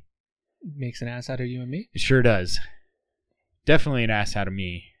assuming. Makes an ass out of you and me. It sure does. Definitely an ass out of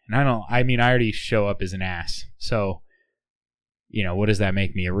me. And I already show up as an ass. So what does that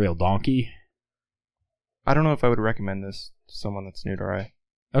make me? A real donkey? I don't know if I would recommend this to someone that's new to rye.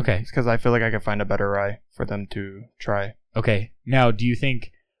 Okay. It's because I feel like I could find a better rye for them to try. Okay. Now, do you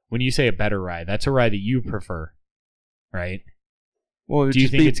think when you say a better rye, that's a rye that you prefer, right? Well, Do you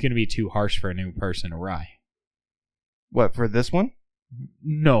think it's going to be too harsh for a new person to rye? What, for this one?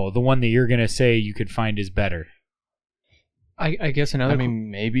 No, the one that you're going to say you could find is better. I guess another. I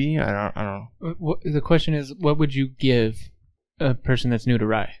mean, maybe. I don't know. The question is, what would you give a person that's new to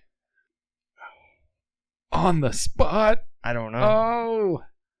rye? On the spot? I don't know. Oh.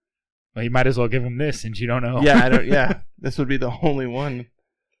 Well, you might as well give them this since you don't know. Yeah, I don't. Yeah, this would be the only one.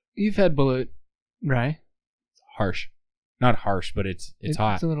 You've had Bullet rye. Harsh. Not harsh, but it's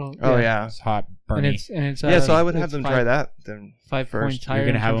hot. It's a little. Oh yeah. It's hot, And burny. it's Yeah, so I would have it's them five- try that then 5 first. points higher. You're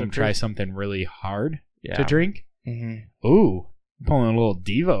going to in have terms them of try proof. something really hard Yeah. to drink? Mm-hmm. Ooh. Pulling a little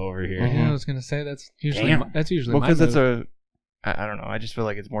diva over here. Mhm. Yeah, I was gonna say that's usually Damn. my Well, because it's move. I don't know. I just feel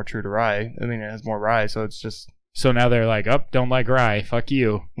like it's more true to rye. I mean, it has more rye, so it's just. So now they're like, oh, don't like rye. Fuck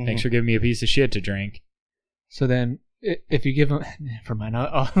you. Mhm. Thanks for giving me a piece of shit to drink. So then, if you give them, never mind.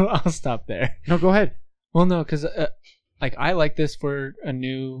 I'll stop there. No, go ahead. Well, no, because like I like this for a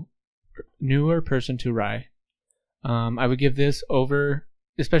newer person to rye. I would give this over,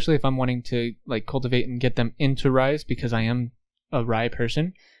 especially if I'm wanting to like cultivate and get them into rye, because I am a rye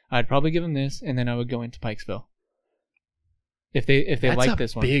person. I'd probably give them this, and then I would go into Pikesville. If they That's like a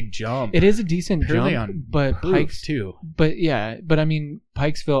this one, big jump. it is a decent Purely jump, on but proof, Pikes too. But yeah, I mean,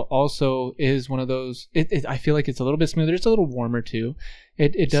 Pikesville also is one of those. I feel like it's a little bit smoother. It's a little warmer too.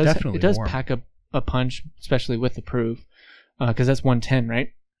 It definitely does warm. pack a punch, especially with the proof, because that's 110, right?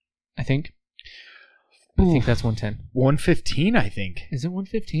 I think that's 110. 115, I think. Is it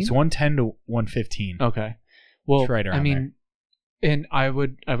 115? It's 110 to 115. Okay. Well, It's right around I mean, and I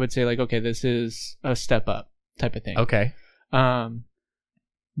would say like, okay, this is a step up type of thing. Okay.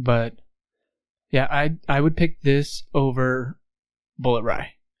 But yeah, I would pick this over Bullet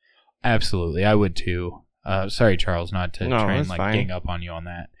Rye. Absolutely. I would too. Sorry, Charles, not to No, try and that's like fine. gang up on you on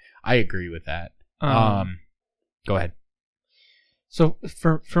that. I agree with that. Go ahead. So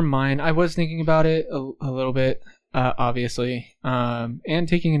for mine, I was thinking about it a little bit, obviously, and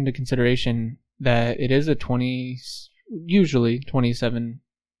taking into consideration that it is a usually 27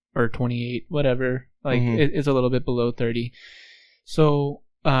 or 28, whatever. Like Mhm. it's a little bit below 30. So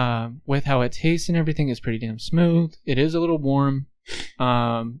with how it tastes and everything is pretty damn smooth. It is a little warm.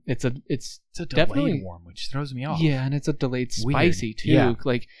 It's a It's a definitely- delayed warm, which throws me off. yeah, and it's a delayed Weird. spicy too. Yeah.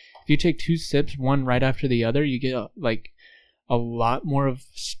 Like if you take 2 sips, one right after the other, you get like a lot more of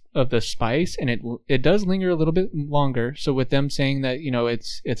the spice, and it does linger a little bit longer. So with them saying that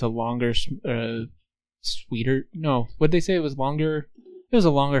it's a longer, sweeter. No, what'd they say? It was longer. It was a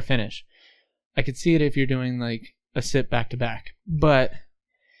longer finish. I could see it if you're doing like a sip back to back, but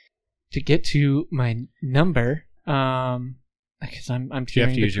to get to my number, because I'm Do you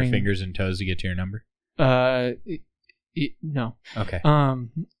have teetering to use your between- fingers and toes to get to your number? No. Okay.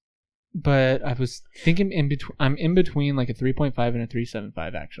 But I was thinking in between. I'm in between like a 3.5 and a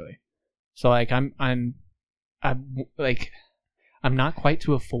 3.75 actually. So like I'm like I'm not quite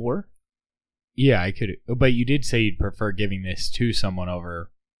to a 4. Yeah, I could. But you did say you'd prefer giving this to someone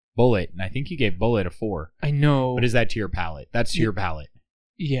over Bullet, and I think you gave Bullet a 4. I know. But is that to your palate? That's to Yeah. your palate.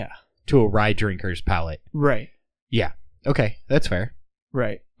 Yeah. To a rye drinker's palate. Right. Yeah. Okay, that's fair.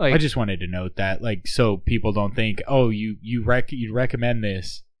 Right. Like I just wanted to note that, like, so people don't think, oh, you'd recommend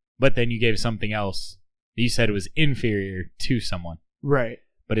this, but then you gave something else that you said was inferior to someone. right.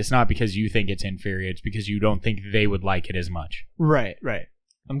 But it's not because you think it's inferior; it's because you don't think they would like it as much. Right. Right.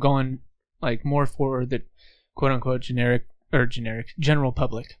 I'm going like more for the quote unquote general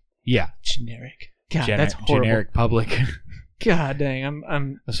public. Yeah, Generic. God, that's horrible. generic public. God dang,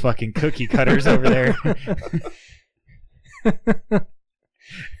 I'm Those fucking cookie cutters over there.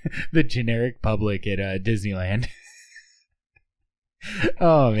 The generic public at Disneyland.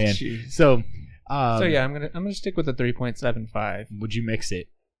 Oh man. Jeez. So yeah, I'm gonna stick with the 3.75. would you mix it?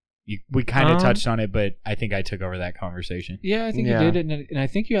 We kind of Um, touched on it, but I think I took over that conversation. Yeah, I think Yeah. you did, and I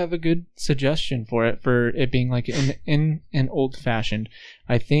think you have a good suggestion for it being like in an old fashioned.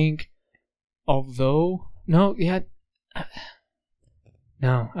 I think, although no,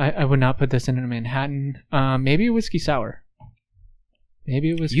 I would not put this in a Manhattan. Maybe a whiskey sour.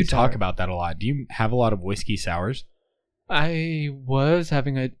 Maybe a whiskey. You sour. talk about that a lot. Do you have a lot of whiskey sours? I was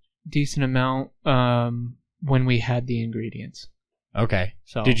having a decent amount when we had the ingredients. Okay.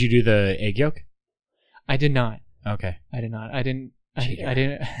 So Did you do the egg yolk? I did not. Okay. I did not. I didn't. Cheater. I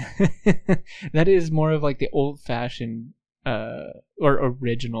didn't. That is more of like the old fashioned or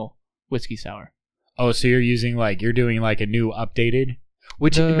original whiskey sour. Oh, so you're doing like a new updated,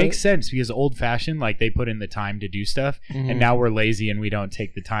 which it makes sense because old fashioned, like they put in the time to do stuff, and now we're lazy and we don't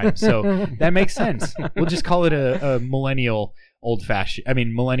take the time. So that makes sense. We'll just call it a millennial old fashioned. I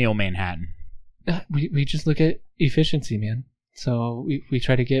mean, millennial Manhattan. We just look at efficiency, man. So we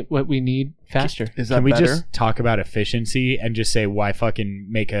try to get what we need faster. Is that Can we better? just talk about efficiency and just say why fucking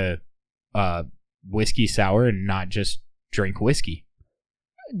make a whiskey sour and not just drink whiskey?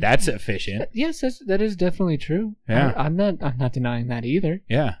 That's efficient. Yes, that is definitely true. Yeah. I'm not denying that either.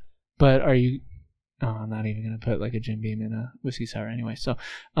 Yeah. But are you? Oh, I'm not even gonna put like a Jim Beam in a whiskey sour anyway. So,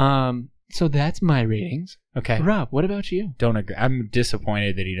 so that's my ratings. Okay. Rob, what about you? Don't agree. I'm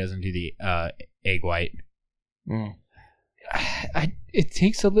disappointed that he doesn't do the egg white. It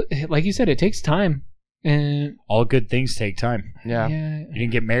takes like you said, it takes time, and All good things take time. Yeah. You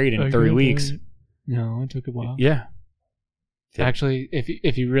didn't get married in Are 3 you weeks. doing- No, it took a while. Yeah. Actually,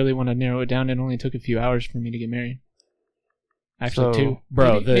 if you really want to narrow it down, it only took a few hours for me to get married. Actually, So, 2.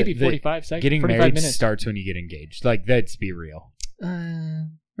 bro, maybe the 45 seconds. Getting 45 married minutes. starts when you get engaged. Like, let's be real. Uh,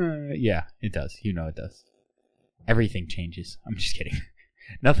 Yeah, it does. You know it does. Everything changes. I'm just kidding.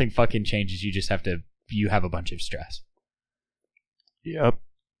 Nothing fucking changes. You have a bunch of stress. Yep.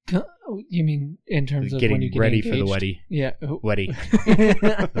 you mean in terms of when you Getting get ready engaged? for the wedding. Yeah. Wedding.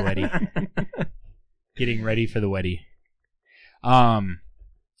 The wedding. Getting ready for the wedding.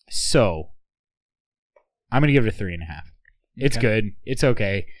 So I'm gonna give it a 3.5. It's Okay. good. It's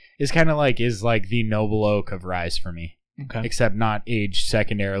okay. It's kind of like the noble oak of rye for me, Okay. except not aged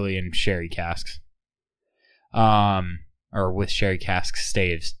secondarily in sherry casks, or with sherry cask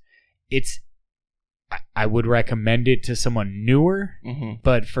staves. I would recommend it to someone newer,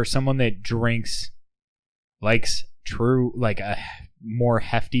 but for someone that likes true, like a more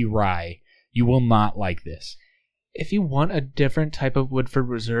hefty rye, you will not like this. If you want a different type of Woodford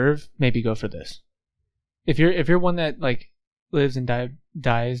Reserve, maybe go for this. If you're one that like lives and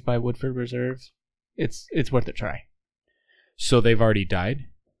dies by Woodford Reserve, it's worth a try. So they've already died?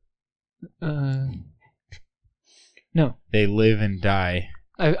 No. They live and die.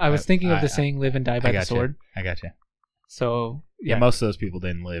 I was thinking of I- the saying "live and die by the sword." I gotcha. So Yeah, yeah, most of those people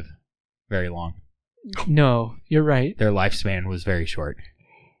didn't live very long. no, you're right. Their lifespan was very short.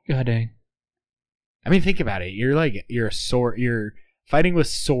 God dang. I mean, think about it. You're fighting with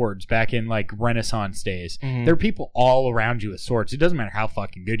swords back in like Renaissance days. There are people all around you with swords. It doesn't matter how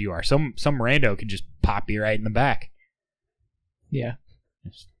fucking good you are. Some rando could just pop you right in the back. Yeah,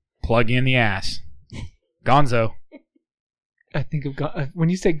 Just plug you in the ass. Gonzo. I think of when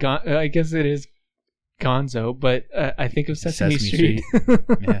you say I guess it is Gonzo, but I think of Sesame Street.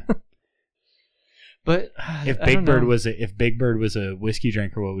 Yeah. But If I Big don't Bird know. was a whiskey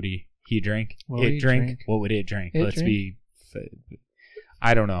drinker, what would he drink? What would he drink? drink? What would it drink? It Let's drink? be.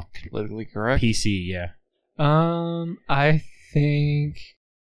 I don't know. Politically correct. PC, yeah. I think.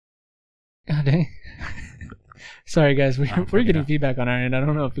 God dang. Sorry, guys. We're fucking getting hell. feedback on our end. I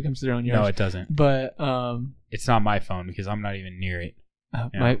don't know if it comes through on yours. No, it doesn't. But It's not my phone because I'm not even near it.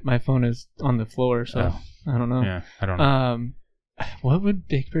 Yeah. my phone is on the floor, so I don't know. Yeah, I don't know. What would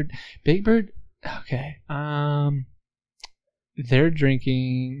Big Bird? Big Bird. Okay. They're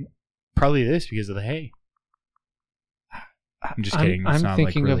drinking. Probably this because of the hay. I'm just kidding. It's I'm not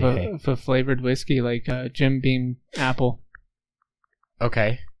thinking like really of hay. of a flavored whiskey like Jim Beam Apple.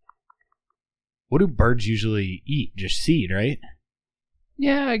 Okay. What do birds usually eat? Just seed, right?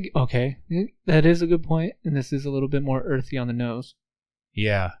 Yeah. Okay. That is a good point, and this is a little bit more earthy on the nose.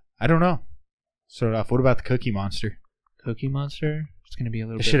 Yeah. I don't know. Start off. What about the Cookie Monster? Cookie Monster. It's gonna be a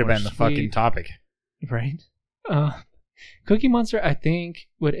little. This bit should have more been the sweet, fucking topic. right? Cookie Monster, I think,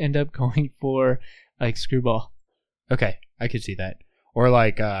 would end up going for like Screwball. Okay, I could see that. Or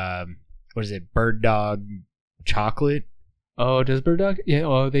like, what is it? Bird Dog chocolate. Oh, does Bird Dog? Yeah.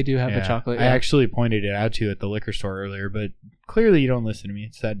 Oh, they do have a Yeah. chocolate. I Yeah. actually pointed it out to you at the liquor store earlier, but clearly you don't listen to me.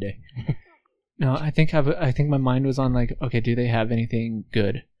 It's that day. No, I think my mind was on like, okay, do they have anything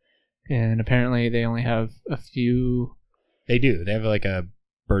good? And apparently they only have a few. They do. They have like a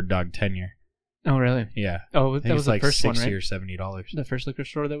Bird Dog tenure. Oh, really? Yeah. Oh, I that think was it's the like first one, $60 right? or $70. The first liquor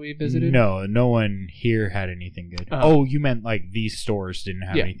store that we visited. No one here had anything good. Oh. Oh, you meant like these stores didn't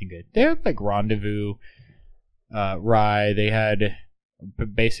have Yeah. anything good. They had like Rendezvous, Rye. They had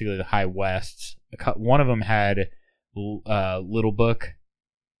basically the High Wests. One of them had Little Book,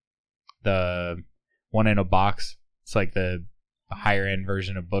 the one in a box. It's like the higher end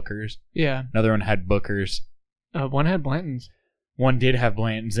version of Booker's. Yeah. Another one had Booker's. One had Blanton's. One did have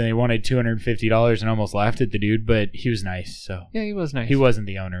Blanton's, and they wanted $250 and almost laughed at the dude, but he was nice, so Yeah, he was nice. he wasn't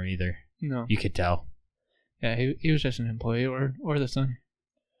the owner either. No. You could tell. Yeah, he was just an employee or the son.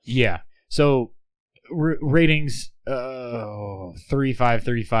 Yeah. So ratings 3.5,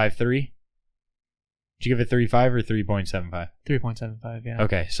 3.5, 3. Did you give it 3.5 or 3.75? 3.75, yeah.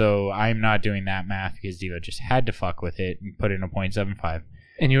 Okay, so I'm not doing that math because Devo just had to fuck with it and put in a 0.75.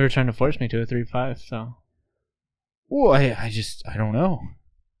 And you were trying to force me to a 3.5, so. Well, I don't know.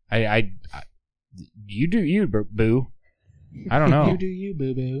 I you do you, boo. I don't know. You do you,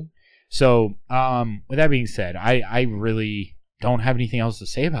 boo-boo. So, with that being said, I really don't have anything else to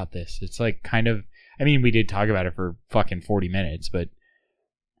say about this. It's like kind of, I mean, we did talk about it for fucking 40 minutes, but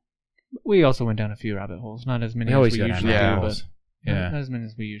We also went down a few rabbit holes. Not as many we as always we go down usually rabbit do, holes. but Yeah. not as many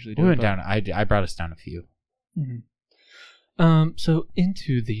as we usually do. We went but- down, I brought us down a few. Mhm. So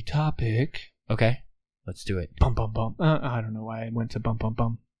into the topic. Okay, let's do it. Bum, bum, bum. I don't know why I went to bum, bum,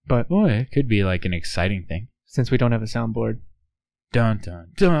 bum. But Boy, it could be like an exciting thing. since we don't have a soundboard. Dun,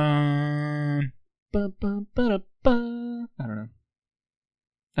 dun, dun. Bum, bum, ba-da-ba. I don't know.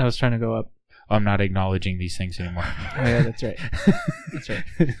 I was trying to go up. I'm not acknowledging these things anymore. Oh, yeah, that's right. That's right.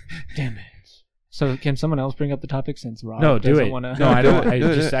 Damn it. So can someone else bring up the topic since Rob No, do doesn't it. wanna... No, I don't. Do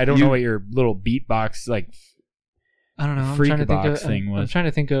it. I don't know what your little beatbox like. I don't know. I'm freak trying to think box of, thing I'm was. trying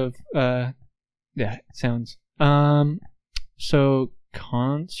to think of sounds. So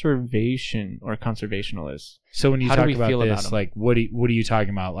conservation or conservationalists. So when you How do talk we about feel about this, them? like, what are you talking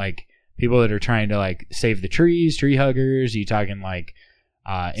about? Like people that are trying to like save the trees, tree huggers? Are you talking like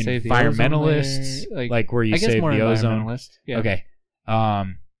Save the ozone environmentalists, layer, like where you I guess save more the ozone? environmentalist. Yeah. Okay.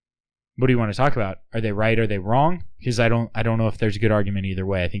 What do you want to talk about? Are they right? Are they wrong? Because I don't know if there's a good argument either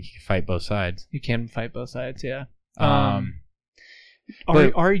way. I think you can fight both sides. You can fight both sides. Yeah.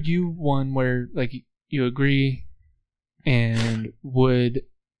 But- Are you one where like you agree and would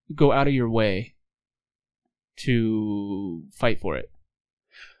go out of your way to fight for it?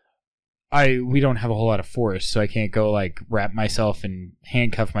 we don't have a whole lot of forest, so I can't go like wrap myself and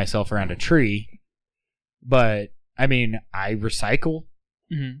handcuff myself around a tree. But I mean, I recycle.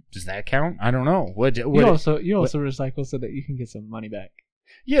 Mm-hmm. Does that count? I don't know. What You also recycle so that you can get some money back.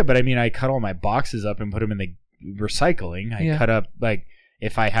 Yeah, but I mean, I cut all my boxes up and put them in the recycling. I Yeah. cut up like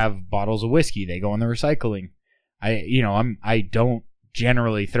if I have bottles of whiskey, they go in the recycling. I don't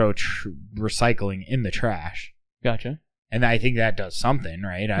generally throw recycling in the trash, Gotcha. and I think that does something,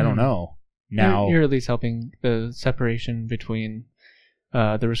 right? I don't Mhm. know. Now, You're at least helping the separation between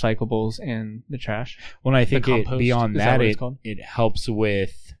the recyclables and the trash. when I think compost, beyond is that that, what it's called? it helps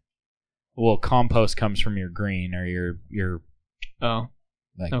with. Well, compost comes from your green or your Oh,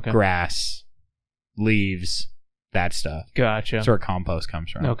 like Okay. grass, leaves, that stuff. gotcha. That's where compost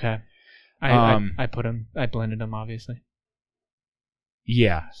comes from. Okay. Um, I put them. I blended them, obviously.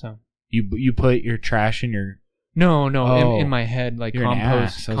 Yeah, So you put your trash in your. no, Oh. in my head, like You're an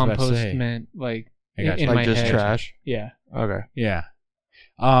compost. ass, I was about to Compost say. meant like I got in you. my Like just head. trash. Yeah. Okay. Yeah.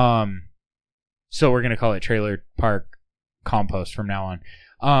 So we're gonna call it trailer park compost from now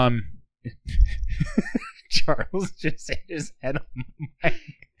on. Charles just hit his head on the mic.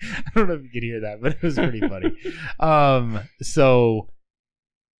 I don't know if you could hear that, but it was pretty funny. So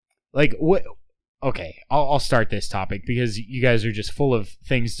like what? Okay, I'll start this topic because you guys are just full of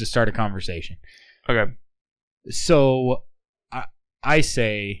things to start a conversation. Okay. So I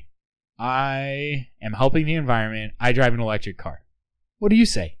say I am helping the environment. I drive an electric car. What do you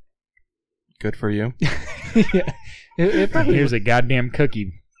say? Good for you. Yeah. It probably Here's a goddamn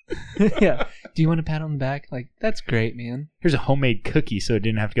cookie. yeah. Do you want a pat on the back? Like, that's great, man. Here's a homemade cookie so it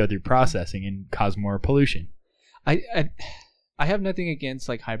didn't have to go through processing and cause more pollution. I have nothing against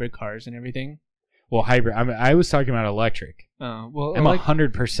like hybrid cars and everything. Well, hybrid. I was talking about electric. Well, I'm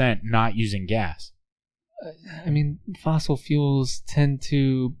 100% not using gas. I mean, fossil fuels tend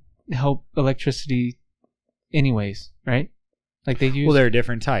to help electricity, anyways, right? Like they use. Well, there are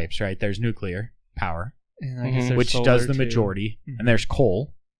different types, right? There's nuclear power, and I guess Mhm. there's which solar, does the too. majority, Mhm. and there's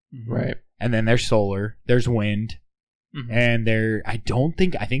coal, Mhm. Right. and then there's solar, there's wind, Mhm. and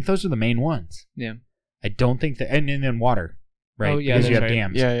I think those are the main ones. Yeah. I don't think that, and then water, right? Oh, yeah, because you that's have right.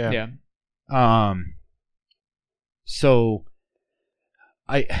 dams. Yeah. Yeah. So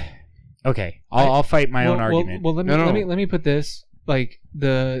I'll fight my own argument. Well, let me put this like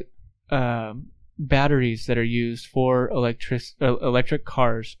the batteries that are used for electric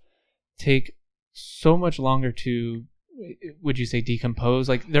cars take so much longer to, would you say, decompose?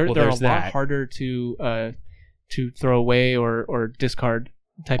 Like they're a there's lot that. harder to throw away or discard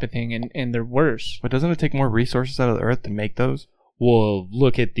type of thing, and they're worse. But doesn't it take more resources out of the earth to make those? We'll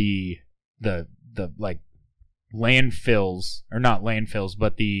look at the like landfills, or not landfills,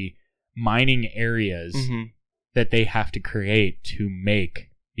 but the mining areas Mm-hmm. that they have to create to make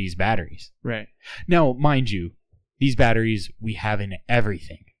these batteries. Right. Now, mind you, these batteries we have in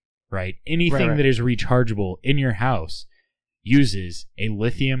everything, right? Anything Right. that is rechargeable in your house uses a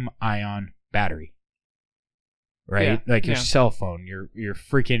lithium-ion battery, right? Yeah, Like your yeah. cell phone, your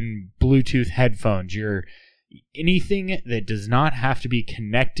freaking Bluetooth headphones, your anything that does not have to be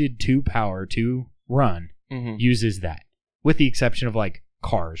connected to power to run Mm-hmm. uses that, with the exception of like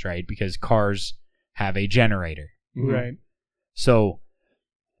cars, right? Because cars have a generator. Right. So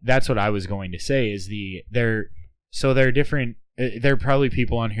that's what I was going to say is they're different. There are probably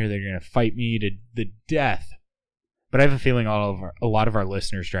people on here that are going to fight me to the death, but I have a feeling a lot of our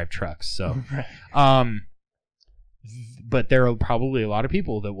listeners drive trucks. So, Right. but there are probably a lot of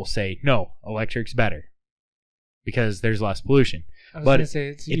people that will say no, electric's better because there's less pollution. I was But gonna say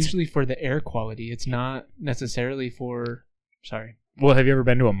it's it's- usually for the air quality. It's not necessarily for. Sorry. Well, have you ever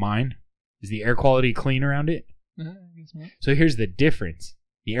been to a mine? Is the air quality clean around it? I guess not. So here's the difference.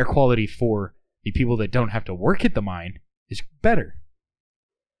 The air quality for the people that don't have to work at the mine is better.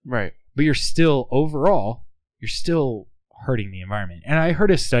 Right. But you're still hurting the environment. And I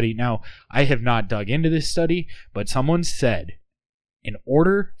heard a study. Now, I have not dug into this study, but someone said in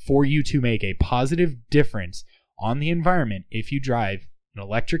order for you to make a positive difference on the environment, if you drive an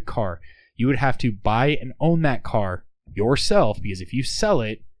electric car, you would have to buy and own that car yourself, because if you sell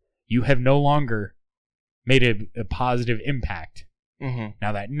it, you have no longer made a positive impact. Mm-hmm.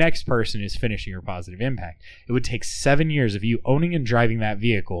 Now that next person is finishing your positive impact. It would take 7 years of you owning and driving that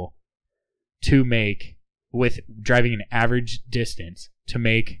vehicle to make, with driving an average distance, to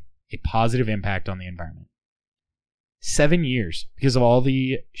make a positive impact on the environment. 7 years because of all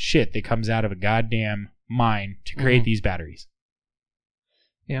the shit that comes out of a goddamn mine to create Mhm. these batteries.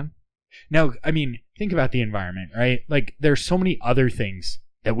 Yeah. Now, I mean, think about the environment, right? Like, there's so many other things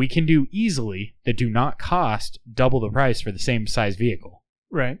that we can do easily that do not cost double the price for the same size vehicle.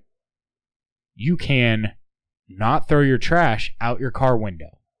 Right. You can not throw your trash out your car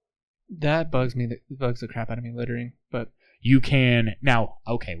window. That bugs me. That bugs the crap out of me. Littering, but You can now.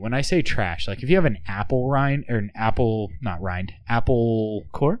 Okay, when I say trash, like if you have an apple rind or an apple, not rind, apple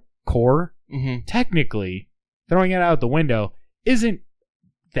core. Mm-hmm. technically throwing it out the window isn't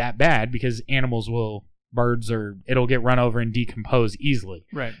that bad because birds it'll get run over and decompose easily.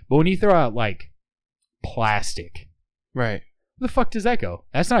 Right. But when you throw out like plastic, Right. where the fuck does that go?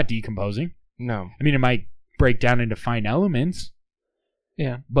 That's not decomposing. No. I mean, it might break down into fine elements,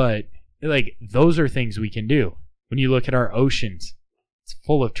 Yeah. but like those are things we can do. When you look at our oceans, it's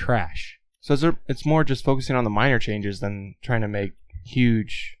full of trash. So it's more just focusing on the minor changes than trying to make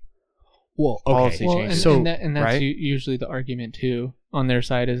huge. Well, Policy Well, changes. So- and that's right? usually the argument too on their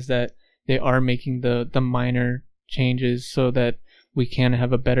side is that they are making the minor changes so that we can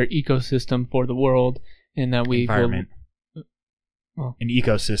have a better ecosystem for the world and that we environment. Well, An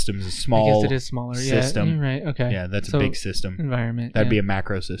ecosystem is a I small guess it is smaller. system. Yeah. Right. Okay. Yeah, that's So, a big system. environment. That'd be yeah. a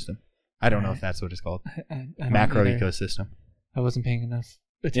macro system. I don't know Right. if that's what it's called. I don't Macro either. ecosystem. I wasn't paying enough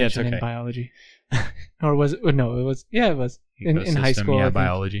it's attention okay. in biology, or was it? No, it was. Yeah, it was in high Ecosystem, school. I yeah, think.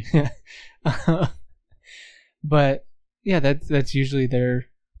 biology. But yeah, that's usually their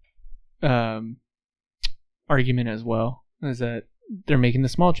argument as well, is that they're making the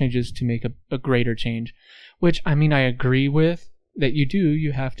small changes to make a greater change, which I mean I agree with that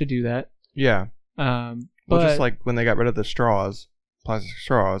you have to do that. Yeah. But Well, just like when they got rid of the plastic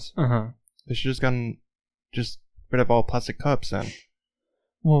straws, uh-huh. they should just rid of all plastic cups then.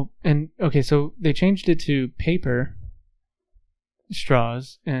 Well, and okay, so they changed it to paper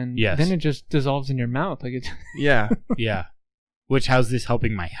straws, and Yes. then it just dissolves in your mouth, like it's Yeah. Yeah. Which, how's this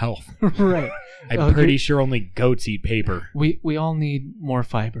helping my health? right. I'm Okay. pretty sure only goats eat paper. We all need more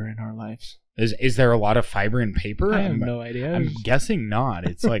fiber in our lives. Is there a lot of fiber in paper? I have no idea. I'm guessing not.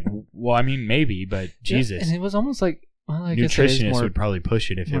 It's like, well, I mean, maybe, but Yeah, Jesus. and it was almost like, well, I guess it is Nutritionists more, would probably push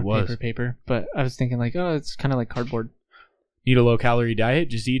it if it more was. paper. But I was thinking like, oh, it's kind of like cardboard. Need a low calorie diet?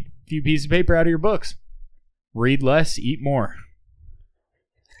 Just eat a few pieces of paper out of your books. Read less, eat more.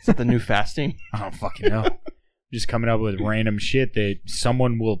 Is that the new fasting? I don't fucking know. Just coming up with random shit that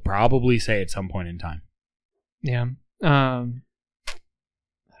someone will probably say at some point in time. Yeah.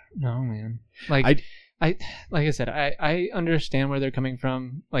 No, man. Like I like I said, I understand where they're coming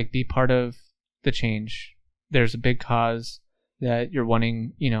from. Like, be part of the change. There's a big cause that you're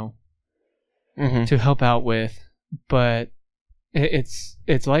wanting, Mm-hmm. to help out with, but it's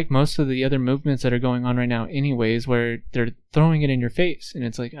like most of the other movements that are going on right now anyways, where they're throwing it in your face, and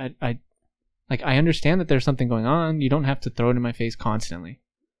it's like I understand that there's something going on. You don't have to throw it in my face constantly.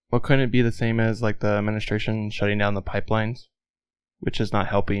 Well, couldn't it be the same as like the administration shutting down the pipelines, which is not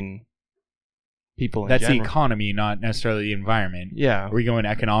helping people in That's the general? economy, not necessarily the environment. Yeah. Are we going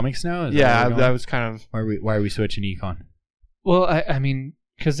economics now? Is Yeah, that where we're that going? was kind of... Why are we switching econ? Well, I mean,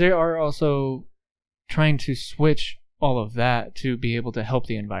 Because they are also trying to switch all of that to be able to help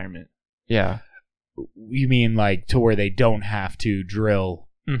the environment. Yeah. You mean like to where they don't have to drill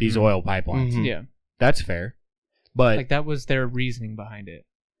these Mhm. oil pipelines? Mhm. Yeah. That's fair. But Like that was their reasoning behind it.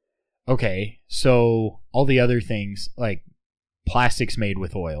 okay, so all the other things like plastics made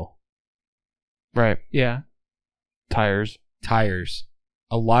with oil, Right. Yeah. Tires. tires,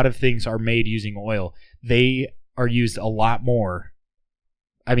 a lot of things are made using oil. They are used a lot more.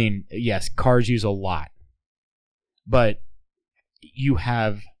 I mean, yes, cars use a lot. But you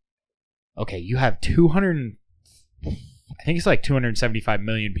have 200, I think it's like 275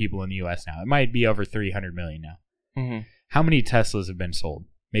 million people in the US now. It might be over 300 million now. Mm-hmm. How many Teslas have been sold?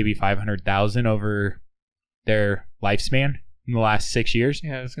 Maybe 500,000 over their lifespan in the last 6 years?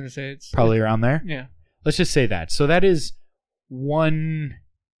 Yeah, I was gonna say it's Probably around there. Yeah. Let's just say that. So that is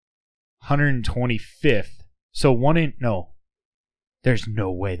 125th. So there's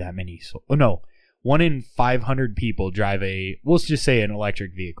no way that many. Oh no, 1 in 500 people drive let's just say an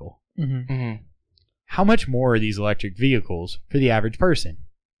electric vehicle. Mm-hmm. Mm-hmm. How much more are these electric vehicles for the average person?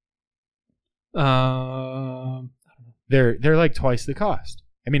 They're like twice the cost.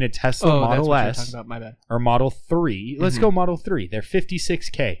 I mean, a Tesla that's Model what you're S talking about. My bad. or Model 3. Let's Mhm. go Model 3. They're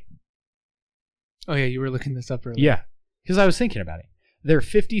 $56K. Oh yeah, you were looking this up earlier. Yeah, because I was thinking about it. They're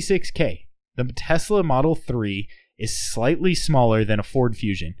 $56K. The Tesla Model 3 is slightly smaller than a Ford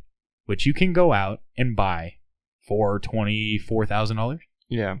Fusion, which you can go out and buy for $24,000.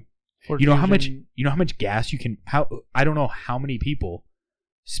 Yeah. Ford You know how much Fusion- gas you can. I don't know how many people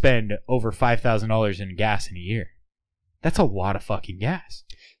spend over $5,000 in gas in a year. That's a lot of fucking gas.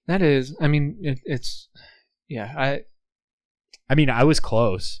 That is. I mean, it's. Yeah. I mean, I was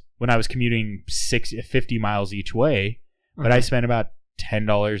close when I was commuting 50 miles each way, but I spent about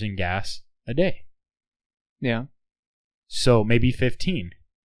 $10 in gas a day. Yeah. So maybe 15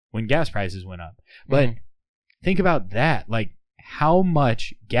 when gas prices went up. But Mhm. think about that. Like, how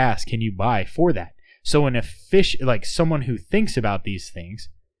much gas can you buy for that? So someone who thinks about these things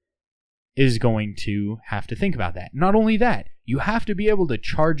is going to have to think about that. Not only that, you have to be able to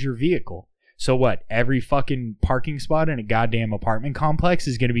charge your vehicle. So what? Every fucking parking spot in a goddamn apartment complex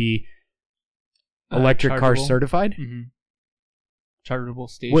is going to be electric car chargeable. certified? Mm-hmm. Chargeable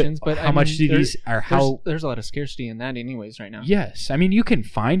stations, but how much do these are there's a lot of scarcity in that, anyways, right now. Yes, I mean you can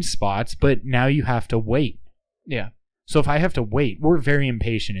find spots, but now you have to wait. Yeah. So if I have to wait, we're very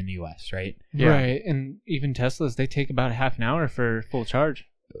impatient in the US, right? Yeah. Right, and even Teslas, they take about a half an hour for full charge.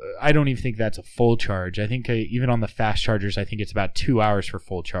 I don't even think that's a full charge. I think even on the fast chargers, I think it's about 2 hours for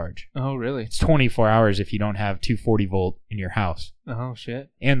full charge. Oh, really? It's 24 hours if you don't have 240 volt in your house. Oh,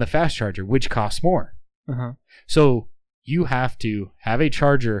 shit. And the fast charger, which costs more. Uh-huh. So you have to have a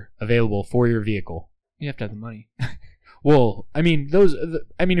charger available for your vehicle. You have to have the money. Well, I mean, if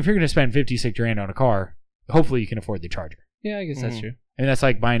you're going to spend $56,000 on a car, hopefully you can afford the charger. Yeah, I guess that's Mhm. true. I mean, that's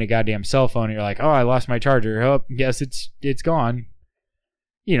like buying a goddamn cell phone and you're like, oh, I lost my charger. Oh, yes, it's gone.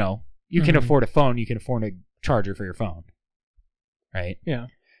 You know, you can Mhm. afford a phone. You can afford a charger for your phone. Right? Yeah.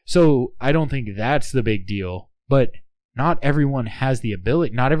 So I don't think that's the big deal. But not everyone has the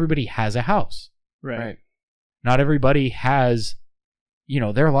ability. Not everybody has a house. Right. Not everybody has,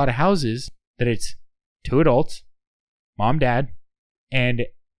 there are a lot of houses that it's 2 adults, mom, dad, and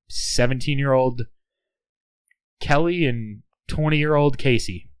 17-year-old Kelly and 20-year-old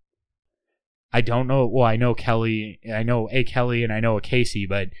Casey. I don't know. Well, I know Kelly. I know a Kelly and I know a Casey,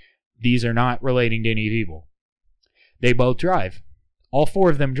 but these are not relating to any people. They both drive. All 4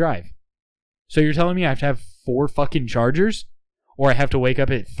 of them drive. So you're telling me I have to have 4 fucking chargers? Or I have to wake up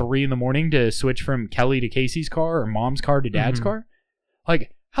at 3 in the morning to switch from Kelly to Casey's car or mom's car to dad's Mhm. car?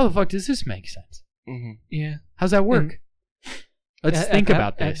 Like, how the fuck does this make sense? Mm-hmm. Yeah. How's that work? Let's think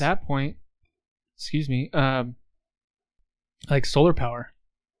about this. At that point, excuse me, like solar power.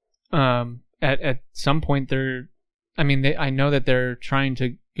 At some point I know that they're trying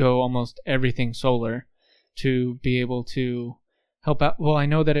to go almost everything solar to be able to help out. Well, I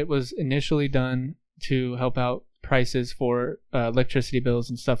know that it was initially done to help out prices for electricity bills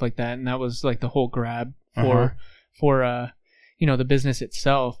and stuff like that, and that was like the whole grab for the business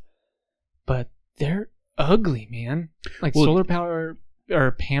itself. But they're ugly, man. Like Well, solar power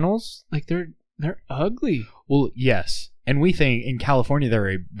or panels, like they're ugly. Well, yes. And we think in California they're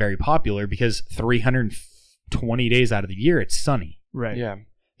very, very popular because 320 days out of the year it's sunny. Right. Yeah.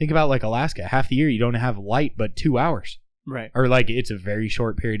 Think about like Alaska. Half the year you don't have light but 2 hours. Right. Or like it's a very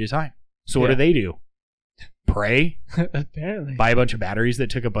short period of time. So what Yeah. do they do? Pray? Apparently. Buy a bunch of batteries that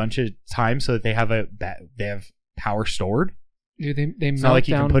took a bunch of time so that they have power stored? Dude, they It's melt not like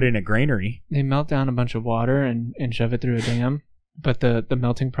you down. can put it in a granary. They melt down a bunch of water and shove it through a dam. But the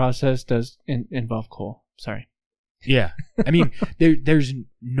melting process does involve coal. Sorry. Yeah. I mean, there's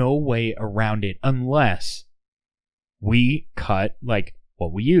no way around it unless we cut like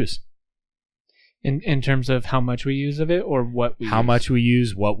what we use. In terms of how much we use of it or what we How use? much we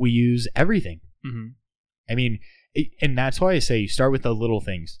use, what we use, everything. Mm-hmm. I mean, and that's why I say you start with the little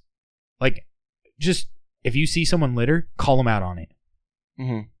things. Like, just if you see someone litter, call them out on it.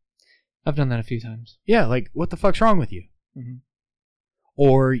 Mm-hmm. I've done that a few times. Yeah, like, what the fuck's wrong with you? Mm-hmm.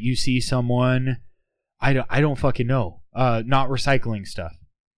 Or you see someone, I don't fucking know, not recycling stuff.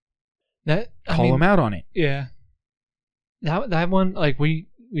 Call them out on it. Yeah. That one, like, we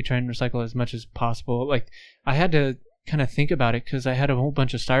try and recycle as much as possible. Like, I had to kind of think about it because I had a whole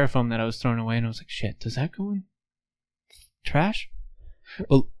bunch of styrofoam that I was throwing away, and I was like, shit, does that go in trash?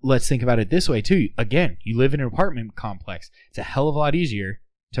 Well, let's think about it this way, too. Again, you live in an apartment complex. It's a hell of a lot easier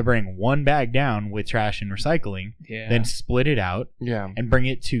to bring one bag down with trash and recycling than split it out and bring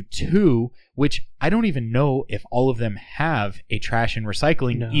it to two, which I don't even know if all of them have a trash and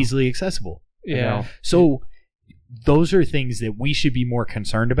recycling easily accessible. Yeah. So those are things that we should be more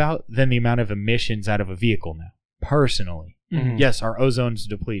concerned about than the amount of emissions out of a vehicle now. Personally. Mhm. Yes, our ozone's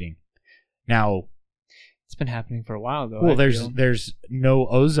depleting. Now, It's been happening for a while, though. well, I feel. there's no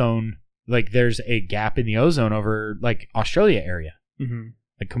ozone. Like, there's a gap in the ozone over, like, Australia area. Mm-hmm.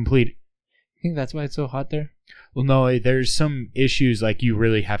 Like, complete. I think that's why it's so hot there. Well, no, there's some issues, like, you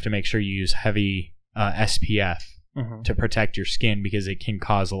really have to make sure you use heavy SPF Uh-huh. to protect your skin because it can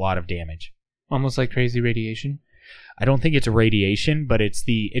cause a lot of damage. Almost like crazy radiation. I don't think it's radiation, but it's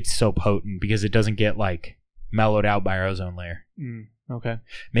so potent because it doesn't get, like, mellowed out by our ozone layer. Okay.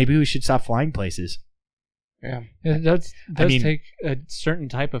 Maybe we should stop flying places. Yeah. It does I mean, take a certain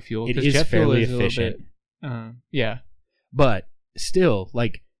type of fuel. It 'cause is jet fuel fairly is a little efficient. bit, yeah. But still,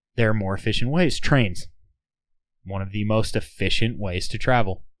 like, there are more efficient ways. Trains. One of the most efficient ways to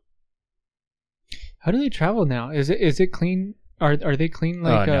travel. How do they travel now? Is it clean? Are they clean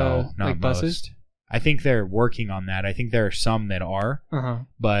like no, not like buses? most. I think they're working on that. I think there are some that are,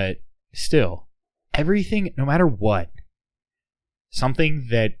 but still, everything, no matter what, something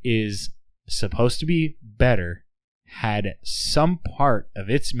that is supposed to be better had some part of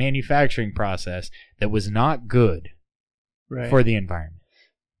its manufacturing process that was not good Right. for the environment.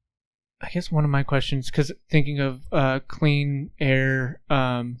 I guess one of my questions, because thinking of clean air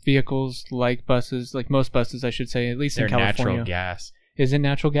vehicles like buses, like most buses, I should say, at least They're in California. natural gas. Is it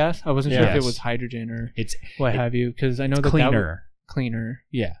natural gas? I wasn't sure if Yes. it was hydrogen or It's what have you, because I know it's that cleaner. Cleaner.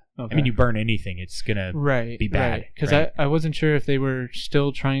 Yeah. Okay. I mean, you burn anything, it's gonna right, be bad. Because right? I wasn't sure if they were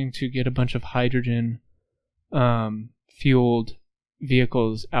still trying to get a bunch of hydrogen fueled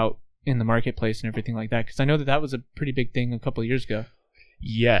vehicles out in the marketplace and everything like that. Because I know that was a pretty big thing a couple of years ago.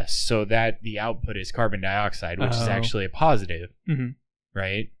 Yes, so that the output is carbon dioxide, which is actually a positive,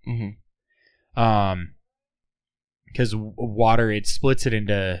 right? Mm-hmm. Because water, it splits it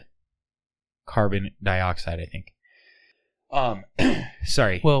into carbon dioxide, I think.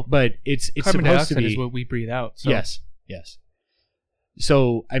 Sorry. Well, but it's carbon supposed to dioxide be. is what we breathe out. So. Yes.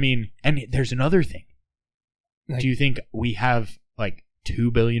 So, I mean, and there's another thing. Like- Do you think we have like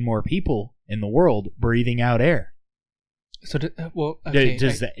 2 billion more people in the world breathing out air? So, okay,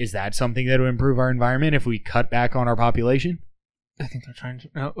 Is that something that would improve our environment if we cut back on our population? I think they're trying to.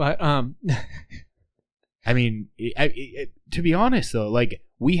 No, I mean, to be honest, though, like,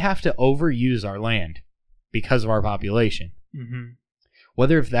 we have to overuse our land because of our population.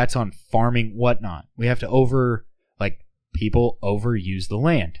 Whether if that's on farming, whatnot, we have to people overuse the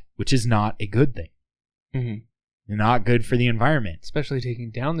land, which is not a good thing. Mm-hmm. Not good for the environment. especially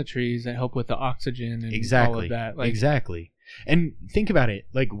taking down the trees that help with the oxygen and Exactly. all of that. Like, Exactly. And think about it.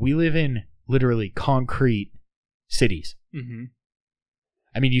 Like, we live in literally concrete cities.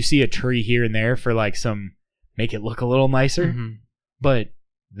 I mean, you see a tree here and there for like make it look a little nicer, but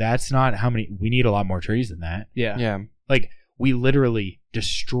that's not how many. We need a lot more trees than that. Yeah. Yeah. Like, we literally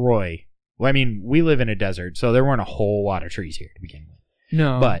destroy. Well, I mean, we live in a desert, so there weren't a whole lot of trees here to begin with.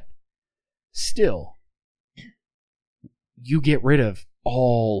 No. But still, you get rid of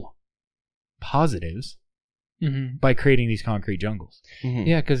all positives by creating these concrete jungles. Mm-hmm.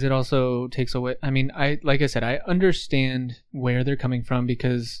 Yeah, because it also takes away. I mean, like I said, I understand where they're coming from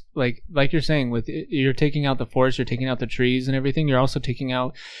because, like you're saying, you're taking out the forest, you're taking out the trees and everything. You're also taking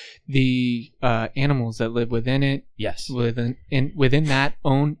out the animals that live within it. Yes. Within that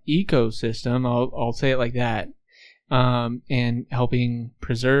own ecosystem, I'll say it like that, and helping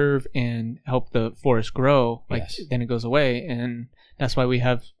preserve and help the forest grow. Like Yes. then it goes away, and that's why we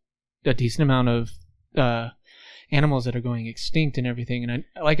have a decent amount of animals that are going extinct and everything. And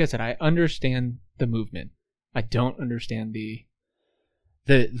like I said, I understand the movement. I don't understand the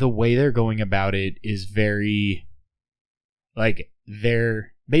the way they're going about it is very, like,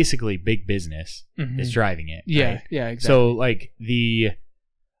 they're basically big business is driving it. Yeah, right? yeah, exactly. So like the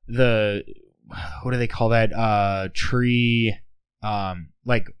what do they call that? Tree,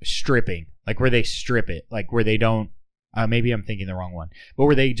 like stripping, like where they strip it, like where they don't. Maybe I'm thinking the wrong one, but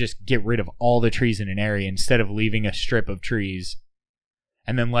where they just get rid of all the trees in an area instead of leaving a strip of trees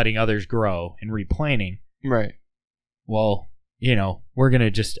and then letting others grow and replanting. Right. Well, you know, we're going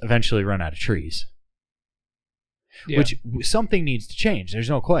to just eventually run out of trees. Yeah. Which something needs to change. There's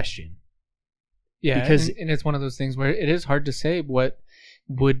no question. Yeah, because and it's one of those things where it is hard to say what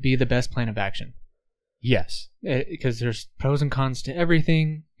would be the best plan of action. Yes. Because there's pros and cons to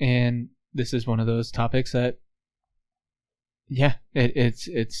everything, and this is one of those topics that, yeah,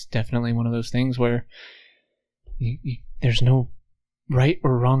 it's definitely one of those things where there's no right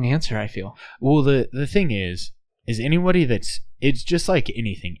or wrong answer, I feel. Well, the thing is anybody it's just like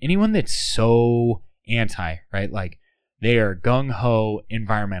anything. Anyone that's so anti, right? Like, they are gung-ho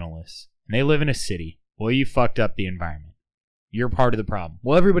environmentalists, and they live in a city. Well, you fucked up the environment. You're part of the problem.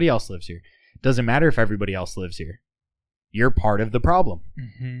 Well, everybody else lives here. Doesn't matter if everybody else lives here. You're part of the problem.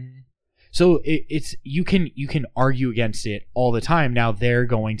 Mm-hmm. So it's you can argue against it all the time. Now they're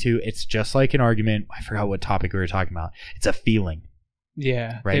going to. It's just like an argument. I forgot what topic we were talking about. It's a feeling.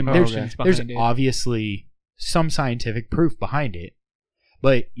 Yeah, right. the emotions There's behind it. obviously some scientific proof behind it,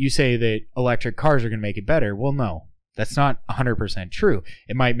 but you say that electric cars are going to make it better. Well, no, that's not 100% true.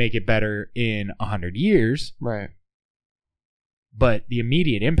 It might make it better in 100 years, Right. but the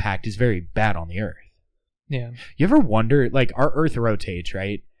immediate impact is very bad on the Earth. Yeah. You ever wonder, like, our Earth rotates,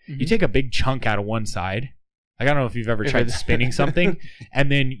 right? Mhm. You take a big chunk out of one side. Like, I don't know if you've ever tried spinning something,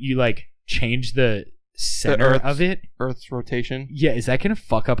 and then you, like, change the center of it. Earth's rotation. Yeah, is that going to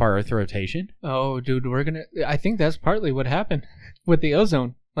fuck up our Earth rotation? Oh, dude, I think that's partly what happened with the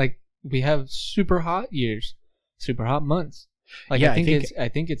ozone. Like, we have super hot years, super hot months. Like, Yeah, I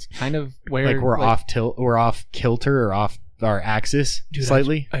think it's kind of where, like, we're off kilter or off our axis, dude,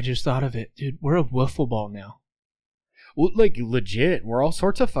 slightly. I just thought of it, dude. We're a wiffle ball now. Well, like, legit, we're all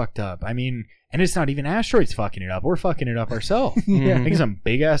sorts of fucked up. I mean, and it's not even asteroids fucking it up. We're fucking it up ourselves. Yeah. Making some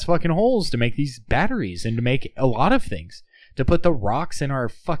big ass fucking holes to make these batteries and to make a lot of things. To put the rocks in our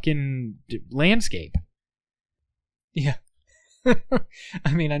fucking landscape. Yeah.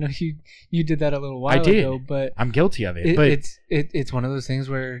 I mean, I know you did that a little while ago, but I'm guilty of it. But it's one of those things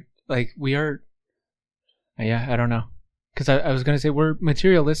where, like, we are. Yeah, I don't know, because I was gonna say we're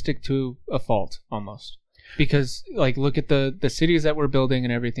materialistic to a fault almost, because, like, look at the cities that we're building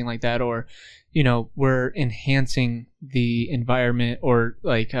and everything like that, or, you know, we're enhancing the environment, or,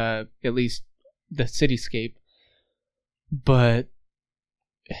 like, at least the cityscape, but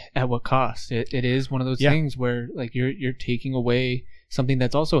at what cost? It is one of those things where, like, you're taking away something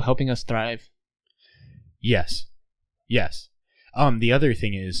that's also helping us thrive. Yes. The other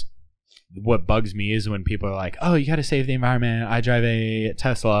thing is, what bugs me is when people are like, "Oh, you got to save the environment. I drive a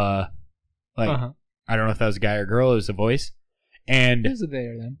Tesla." Like, I don't know if that was a guy or a girl. It was a voice, and It was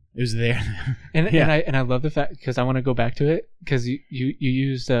there then. it was there. And Yeah. and I love the fact, because I want to go back to it, because you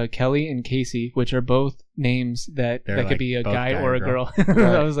used Kelly and Casey, which are both names that They're could like be a both guy or a girl. I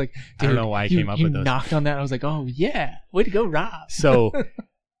Right. was like, I don't dude, know why I you- came up you with those. knocked on that. I was like, oh yeah, way to go, Rob. So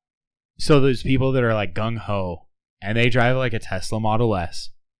there's people that are like gung ho, and they drive like a Tesla Model S,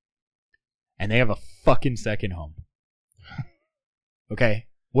 and they have a fucking second home. Okay,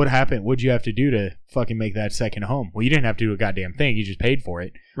 what happened? What'd you have to do to fucking make that second home? Well, you didn't have to do a goddamn thing. You just paid for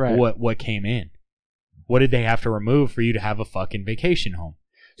it. Right. What came in? What did they have to remove for you to have a fucking vacation home?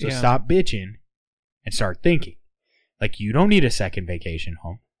 So Yeah. stop bitching and start thinking. Like, you don't need a second vacation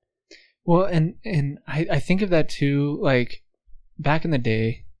home. Well, and I think of that too, like, back in the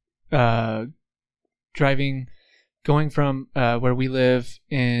day, going from where we lived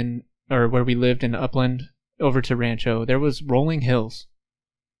in Upland over to Rancho, there was rolling hills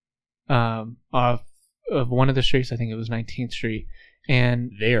off of one of the streets. I think it was 19th Street,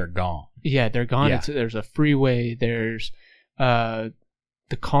 and They are gone. yeah, they're gone. Yeah. There's a freeway. There's the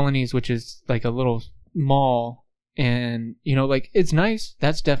Colonies, which is like a little mall, and, you know, like, it's nice.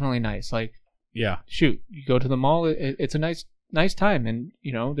 That's definitely nice. Like, Yeah. shoot, you go to the mall, it's a nice time, and,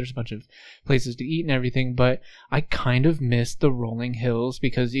 you know, there's a bunch of places to eat and everything, but I kind of miss the rolling hills,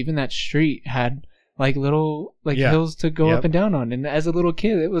 because even that street had, like, little, like, Yeah. hills to go Yep. up and down on, and as a little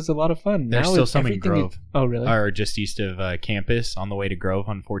kid it was a lot of fun. There's Now still some in everything Grove. oh, really? Or just east of campus on the way to Grove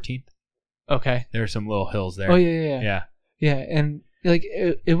on 14th. Okay. There are some little hills there. Oh, yeah. Yeah. Yeah, and, like,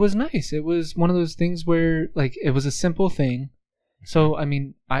 it was nice. It was one of those things where, like, it was a simple thing. So, I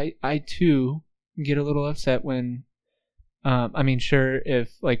mean, I too get a little upset when I mean, sure,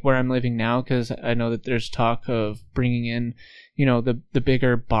 if like where I'm living now, because I know that there's talk of bringing in, the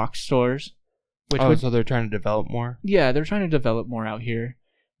bigger box stores, which so they're trying to develop more. yeah, they're trying to develop more out here.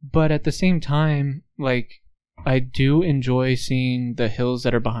 But at the same time, like, I do enjoy seeing the hills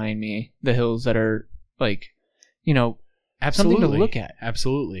that are behind me, the hills that are like, Absolutely. something to look at.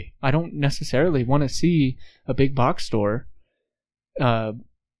 Absolutely. I don't necessarily want to see a big box store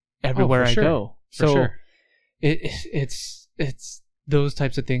everywhere I sure. go. For So sure. it's those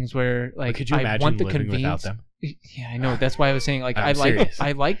types of things where like But could you I imagine want the living convenience. without them? Yeah, I know. That's why I was saying like I'm serious.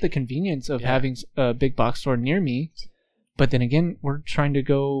 I like the convenience of Yeah. having a big box store near me, but then again, we're trying to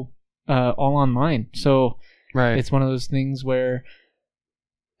go all online, so Right. it's one of those things where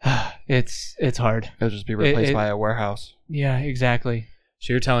it's hard. It'll just be replaced it- by a warehouse. Yeah, exactly.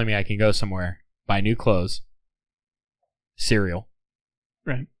 So you're telling me I can go somewhere, buy new clothes, cereal,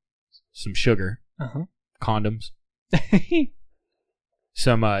 Right. some sugar, Uh condoms, huh.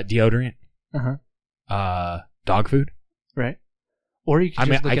 some deodorant, dog food. Right. Or you can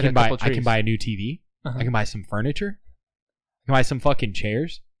just look I at can a buy couple I trees. can buy a new TV. Uh-huh. I can buy some furniture. I can buy some fucking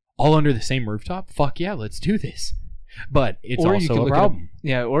chairs, all under the same rooftop. Fuck yeah, let's do this. But it's Or you could also a look at problem.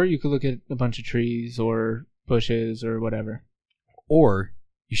 Yeah, or you could look at a bunch of trees or bushes or whatever. Or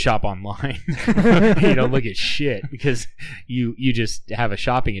you shop online. You don't look at shit because you just have a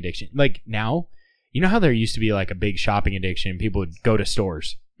shopping addiction. Like now, you know how there used to be like a big shopping addiction. People would go to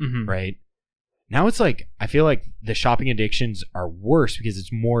stores, Mm-hmm. right? Now it's like I feel like the shopping addictions are worse because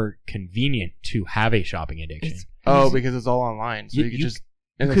it's more convenient to have a shopping addiction. Because it's all online, so you could just,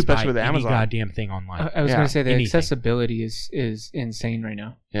 You and could buy especially with any Amazon. goddamn thing online. I was Yeah, going to say the anything. accessibility is insane right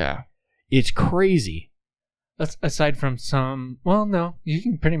now. Yeah. It's crazy. Aside from some, well, no, you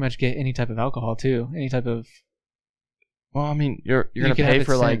can pretty much get any type of alcohol too. Any type of Well, I mean, you're You gonna could have pay it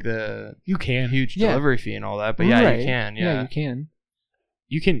for like sent. the You can. huge Yeah. delivery fee and all that, but yeah, Right. you can. Yeah. you can.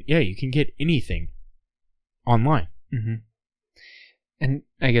 You can get anything online. Mm-hmm. And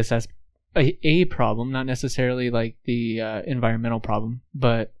I guess that's a problem, not necessarily like the environmental problem,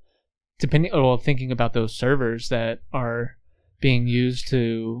 but thinking about those servers that are being used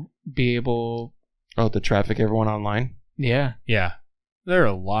to be able, Oh, to traffic everyone online. yeah, Yeah. There are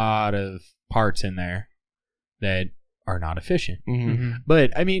a lot of parts in there that are not efficient. Mm-hmm. mm-hmm.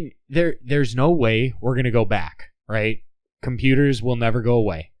 But I mean, there's no way we're going to go back, right? Computers will never go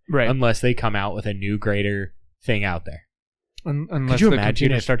away right. unless they come out with a new greater thing out there. Unless you the imagine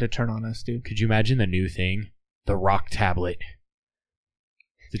computers if- start to turn on us, dude. Could you imagine the new thing? The rock tablet.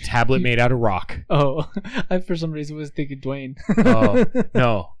 The tablet made out of rock. Oh, I for some reason was thinking Dwayne. Oh,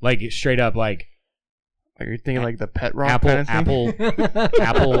 no, like straight up like Like you're thinking like the pet rock Apple kind of thing?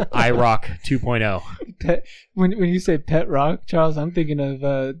 Apple iRock 2.0. Pet, when you say pet rock, Charles, I'm thinking of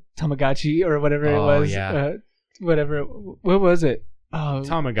Tamagotchi or whatever it Oh, was. yeah. What was it? Oh,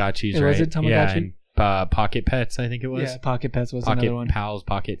 Tamagotchis, Was right? it Tamagotchi? Yeah, and Pocket Pets, I think it was. yeah, Pocket Pets was Pocket another one. Pals,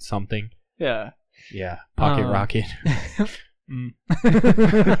 Pocket something. Yeah. Yeah, Pocket Um, Rocket. Mm.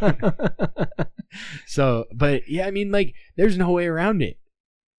 So, but yeah, I mean, like, there's no way around it.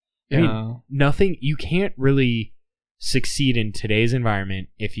 I mean, Yeah. nothing, you can't really succeed in today's environment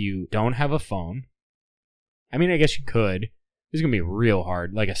if you don't have a phone. I mean, I guess you could. It's going to be real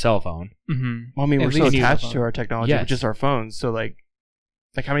hard, like a cell phone. Mhm. Well, I mean, At we're so least you have a attached to phone. our technology Yes. with just our phones. So like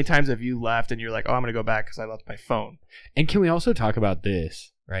how many times have you left and you're like, oh, I'm gonna go back because I left my phone? And can we also talk about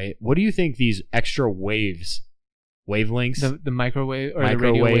this, right? What do you think these extra wavelengths, The microwave or the microwaves,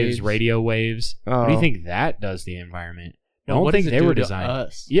 radio waves. radio waves, what do you Oh. think that does to the environment? I Well, don't what think does it they do were to designed.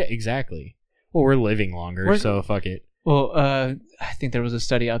 us? Yeah, exactly. Well, we're living longer, We're- so fuck it. Well, I think there was a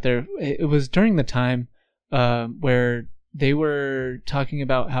study out there. It was during the time where they were talking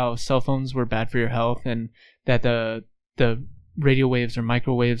about how cell phones were bad for your health, and that the radio waves or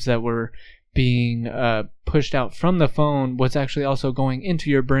microwaves that were being pushed out from the phone was actually also going into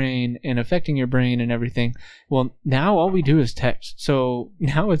your brain and affecting your brain and everything. Well, now all we do is text, so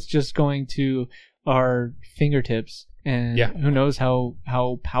now it's just going to our fingertips, and Yeah. who knows how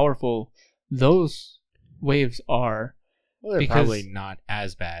powerful those waves are. Well, they're because- probably not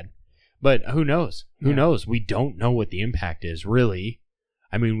as bad. But who knows? Who Yeah. knows? We don't know what the impact is, really.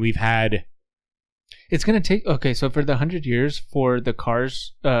 I mean, we've had... It's going to take, okay, so for the 100 years for the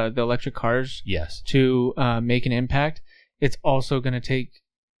cars, the electric cars Yes. to make an impact, it's also going to take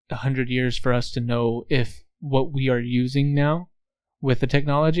 100 years for us to know if what we are using now with the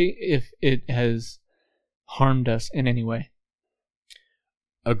technology, if it has harmed us in any way.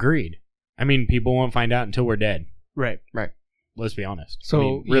 Agreed. I mean, people won't find out until we're dead. Right. Let's be honest. So I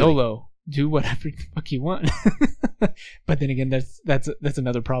mean, really. YOLO. do whatever the fuck you want. But then again, that's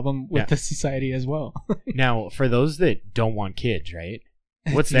another problem with the society as well. Now, for those that don't want kids, right?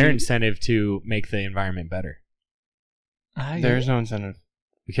 What's their incentive to make the environment better? There's no incentive.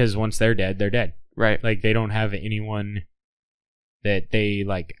 Because once they're dead, they're dead. Right. Like, they don't have anyone that they,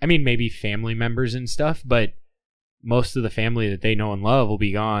 like... I mean, maybe family members and stuff, but most of the family that they know and love will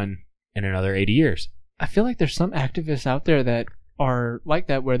be gone in another 80 years. I feel like there's some activists out there that are like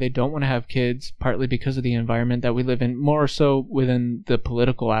that, where they don't want to have kids, partly because of the environment that we live in, more so within the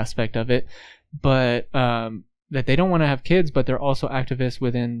political aspect of it, but that they don't want to have kids, but they're also activists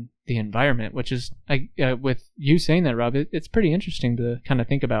within the environment, which is, with you saying that, Rob, it's pretty interesting to kind of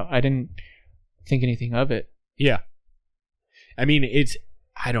think about. I didn't think anything of it. Yeah. I mean,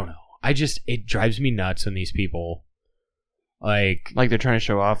 I don't know. It drives me nuts when these people, like they're trying to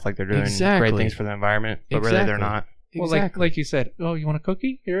show off, like they're doing great things for the environment, but really they're not. Well, like you said, oh, you want a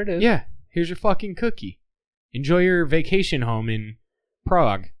cookie? Here it is. Yeah, here's your fucking cookie. Enjoy your vacation home in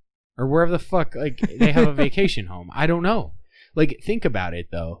Prague or wherever the fuck, like, they have a vacation home. I don't know. Like, think about it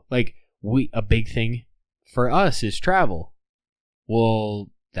though. Like, a big thing for us is travel. Well,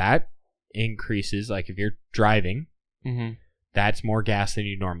 that increases, like, if you're driving, that's more gas than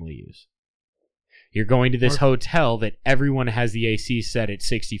you normally use. You're going to this hotel that everyone has the AC set at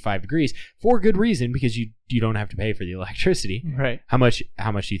 65 degrees for good reason, because you don't have to pay for the electricity. Right. How much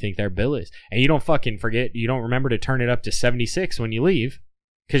do you think their bill is? And you don't fucking forget, you don't remember to turn it up to 76 when you leave,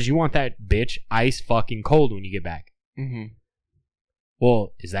 because you want that bitch ice fucking cold when you get back.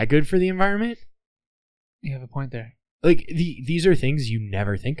 Well, is that good for the environment? You have a point there. Like, these are things you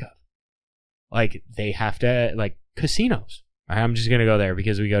never think of. Like, they have to, like, casinos. I'm just gonna go there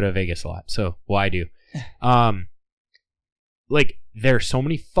because we go to Vegas a lot. So, well, I do. Like, there's so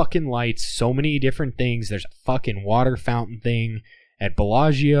many fucking lights, so many different things. There's a fucking water fountain thing at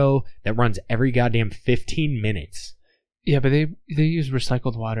Bellagio that runs every goddamn 15 minutes. Yeah, but they use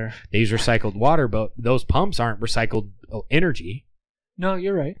recycled water. They use recycled water, but those pumps aren't recycled energy. No,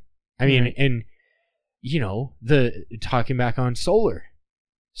 you're right. I mean, and you know, talking back on solar,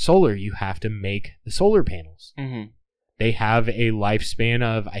 you have to make the solar panels. They have a lifespan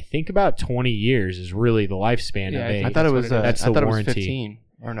of, I think, about 20 years is really the lifspan of a... I thought it was that's the warranty. It was 15,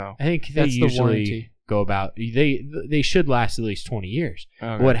 or no? I think they usually go about... They should last at least 20 years.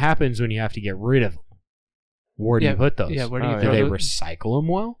 Okay. What happens when you have to get rid of them? Where do you put those? Yeah, where do you do they recycle them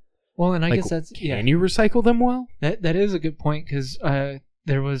well? Well, and I guess that's... Can you recycle them well? That is a good point, because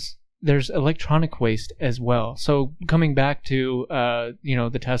there's electronic waste as well. So coming back to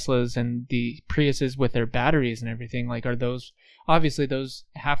the Teslas and the Priuses with their batteries and everything, like, are those obviously those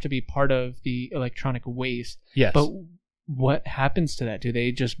have to be part of the electronic waste? Yes. But what happens to that? Do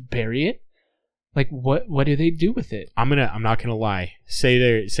they just bury it? Like, what do they do with it? I'm not gonna lie. Say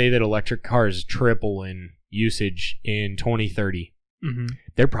that electric cars triple in usage in 2030.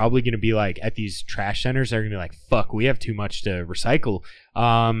 They're probably going to be like, at these trash centers, they're going to be like, fuck, we have too much to recycle.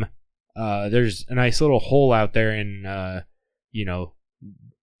 There's a nice little hole out there in,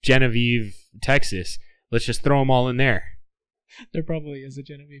 Genevieve, Texas. Let's just throw them all in there. There probably is a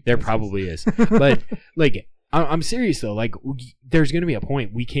Genevieve. There probably is. But, like, I'm serious, though. Like, there's going to be a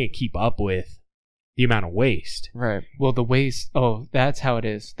point we can't keep up with the amount of waste. Right. Well, the waste, that's how it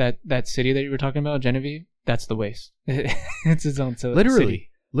is. That city that you were talking about, Genevieve, that's the waste. It's its own city.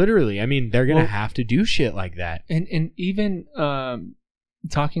 Literally. I mean, they're going to have to do shit like that. And even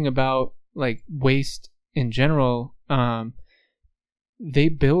talking about, like, waste in general, they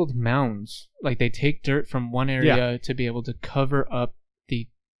build mounds. Like, they take dirt from one area to be able to cover up the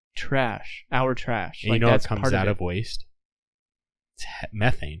trash, our trash. And like, you know that's what comes out of waste? It's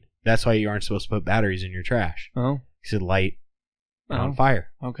methane. That's why you aren't supposed to put batteries in your trash. Oh. Because it light on fire.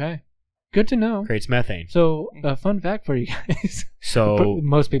 Okay. Good to know. Creates methane. So, a fun fact for you guys. So,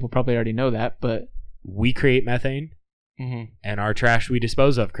 most people probably already know that, but... We create methane, and our trash we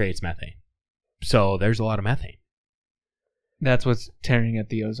dispose of creates methane. So, there's a lot of methane. That's what's tearing at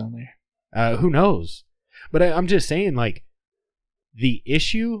the ozone layer. Who knows? But I'm just saying, like, the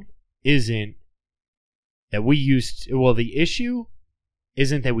issue isn't that we used... Well, the issue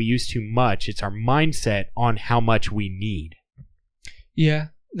isn't that we use too much. It's our mindset on how much we need. Yeah.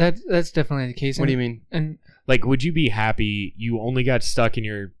 That's definitely the case. What do you mean? And like, would you be happy you only got stuck in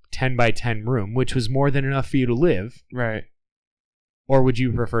your 10 by 10 room, which was more than enough for you to live? Right. Or would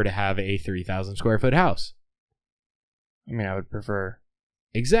you prefer to have a 3,000 square foot house? I mean, I would prefer.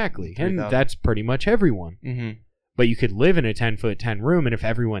 Exactly. 3,000. And that's pretty much everyone. But you could live in a 10 foot 10 room, and if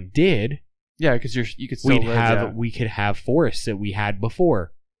everyone did, yeah, because you could still we could have forests that we had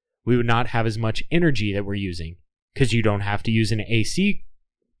before. We would not have as much energy that we're using, because you don't have to use an AC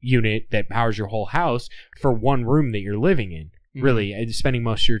unit that powers your whole house for one room that you're living in, really, and spending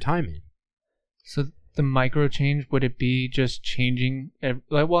most of your time in. So the micro change, would it be just changing?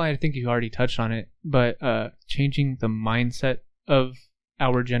 Well, I think you already touched on it, but changing the mindset of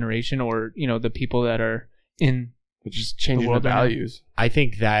our generation, or the people that are in, Which is changing the world right now. values. I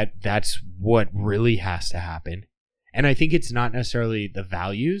think that's what really has to happen. And I think it's not necessarily the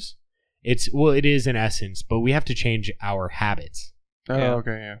values. It is in essence, but we have to change our habits. Oh, Yeah.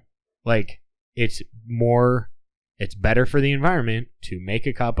 okay, yeah. Like, it's better for the environment to make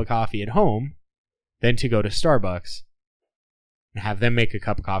a cup of coffee at home than to go to Starbucks and have them make a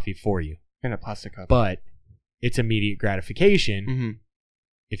cup of coffee for you. In a plastic cup. But it's immediate gratification Mm-hmm.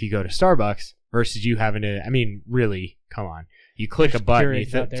 if you go to Starbucks versus you having to, I mean, really, come on. You click There's a button, you,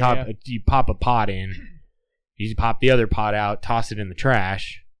 Keurigs out there, you pop a pot in, you pop the other pot out, toss it in the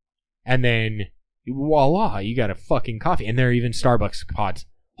trash, and then voila, you got a fucking coffee. And there are even Starbucks pods.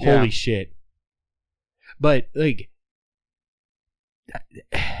 Holy Yeah. shit. But, like,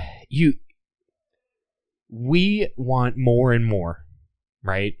 we want more and more,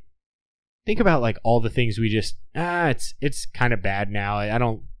 right? Think about, like, all the things we just, it's kind of bad now. I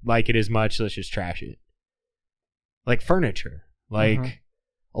don't like it as much. Let's just trash it. Like furniture, like Mhm.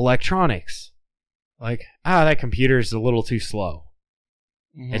 electronics, like, that computer is a little too slow.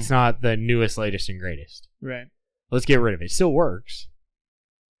 Mm-hmm. It's not the newest, latest, and greatest. right. Let's get rid of it. It still works.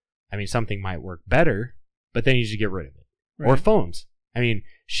 I mean, something might work better, but then you just get rid of it. Or Right. phones. I mean,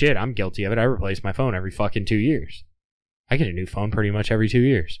 shit, I'm guilty of it. I replace my phone every fucking 2 years. I get a new phone pretty much every 2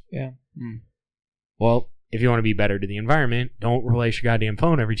 years. Yeah. Well, if you want to be better to the environment, don't replace your goddamn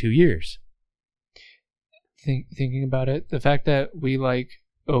phone every 2 years. Thinking about it, the fact that we like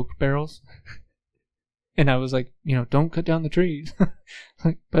oak barrels, and I was like, don't cut down the trees,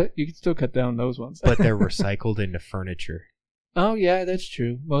 but you can still cut down those ones. But they're recycled into furniture. Oh yeah, that's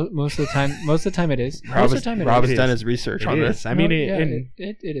true. Most of the time, it is. Rob Most of has, the time, Rob it has is. done his research It on is. this. I mean, No,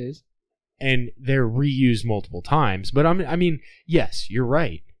 it is. and they're reused multiple times. But I mean, yes, you're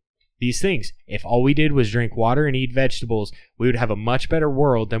right. These things, if all we did was drink water and eat vegetables, we would have a much better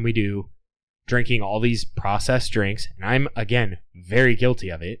world than we do drinking all these processed drinks. And I'm, again, very guilty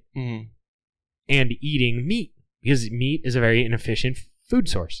of it. Mm-hmm. And eating meat, because meat is a very inefficient food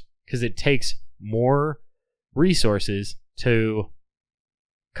source, because it takes more resources to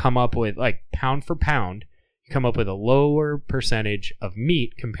come up with, like, pound for pound, you come up with a lower percentage of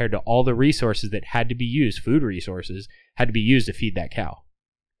meat compared to all the resources that had to be used, food resources, had to be used to feed that cow.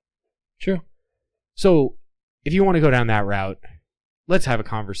 True. So, if you want to go down that route, let's have a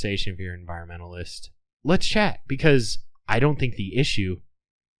conversation if you're an environmentalist. Let's chat, because I don't think the issue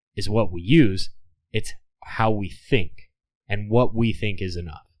is what we use, it's how we think and what we think is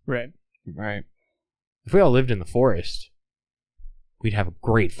enough. Right. Right. If we all lived in the forest, we'd have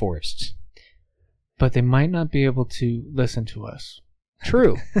great forests. But they might not be able to listen to us.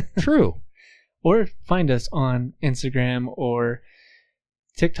 True. True. Or find us on Instagram or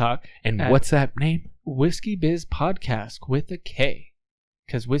TikTok. And At what's that name? Whiskey Biz Podcast with a K.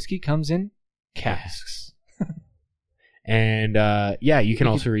 Because whiskey comes in casks. And you can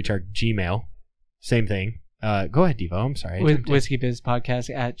You also reach our Gmail. Same thing. Go ahead, Devo. I'm sorry. I With jumped in.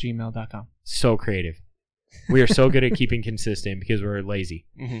 whiskeybizpodcast@gmail.com. So creative. We are so good at keeping consistent because we're lazy.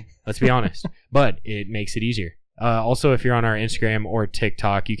 Mm-hmm. Let's be honest. But it makes it easier. Also, if you're on our Instagram or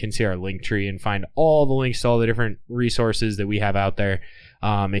TikTok, you can see our link tree and find all the links to all the different resources that we have out there.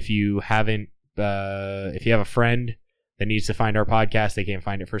 If you have a friend that needs to find our podcast, they can't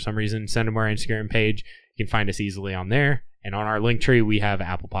find it for some reason, send them our Instagram page. You can find us easily on there. And on our link tree, we have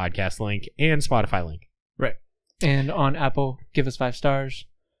Apple Podcast link and Spotify link. Right. And on Apple, give us 5 stars.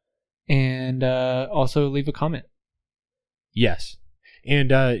 And also leave a comment. Yes. And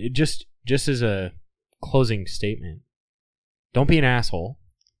just as a closing statement, don't be an asshole.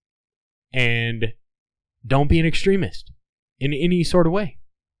 And don't be an extremist in any sort of way.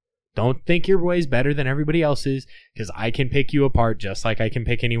 Don't think your way's better than everybody else's, because I can pick you apart just like I can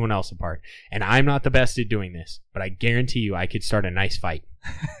pick anyone else apart. And I'm not the best at doing this, but I guarantee you I could start a nice fight.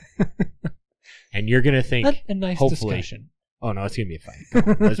 And you're going to think, A nice hopefully- discussion. oh no, it's going to be a fight. Come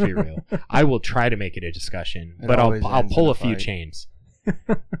on, let's be real. I will try to make it a discussion, It but always I'll ends pull in a a few fight. chains.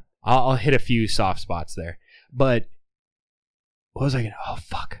 I'll hit a few soft spots there. But what was I going to... Oh,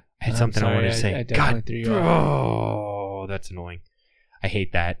 fuck. I had I'm something I sorry, wanted to say. I definitely threw you off. Oh, that's annoying. I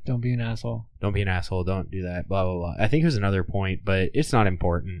hate that. Don't be an asshole. Don't be an asshole. Don't do that. Blah, blah, blah. I think there's another point, but it's not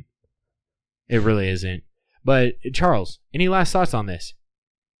important. It really isn't. But, Charles, any last thoughts on this?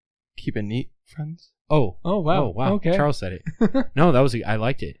 Keep it neat, friends. Oh. Oh, wow. Oh, wow. Okay. Charles said it. No, I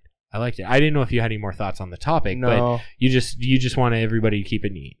liked it. I liked it. I didn't know if you had any more thoughts on the topic, but No. you just want everybody to keep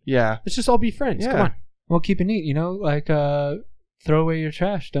it neat. Yeah. Let's just all be friends. Yeah. Come on. Well, keep it neat. Like throw away your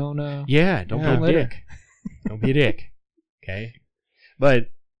trash. Don't. Yeah, don't Yeah. be a dick. Don't be a dick. Okay?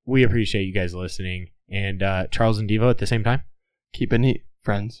 But we appreciate you guys listening. And Charles and Devo at the same time? Keep it neat,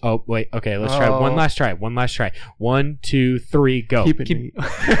 friends. Oh, wait. Okay, let's try one last try. 1, 2, 3, go. Keep it neat.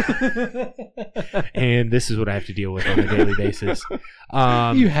 And this is what I have to deal with on a daily basis.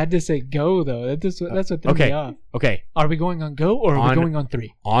 You had to say go though. That's what threw me off. Okay. Are we going on go or are we going on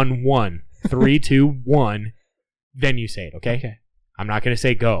 3? On 1. 3, 2, 1. Then you say it, okay? Okay. I'm not going to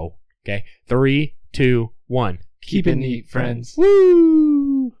say go. Okay? 3, 2, 1. Keep it neat, friends. Woo!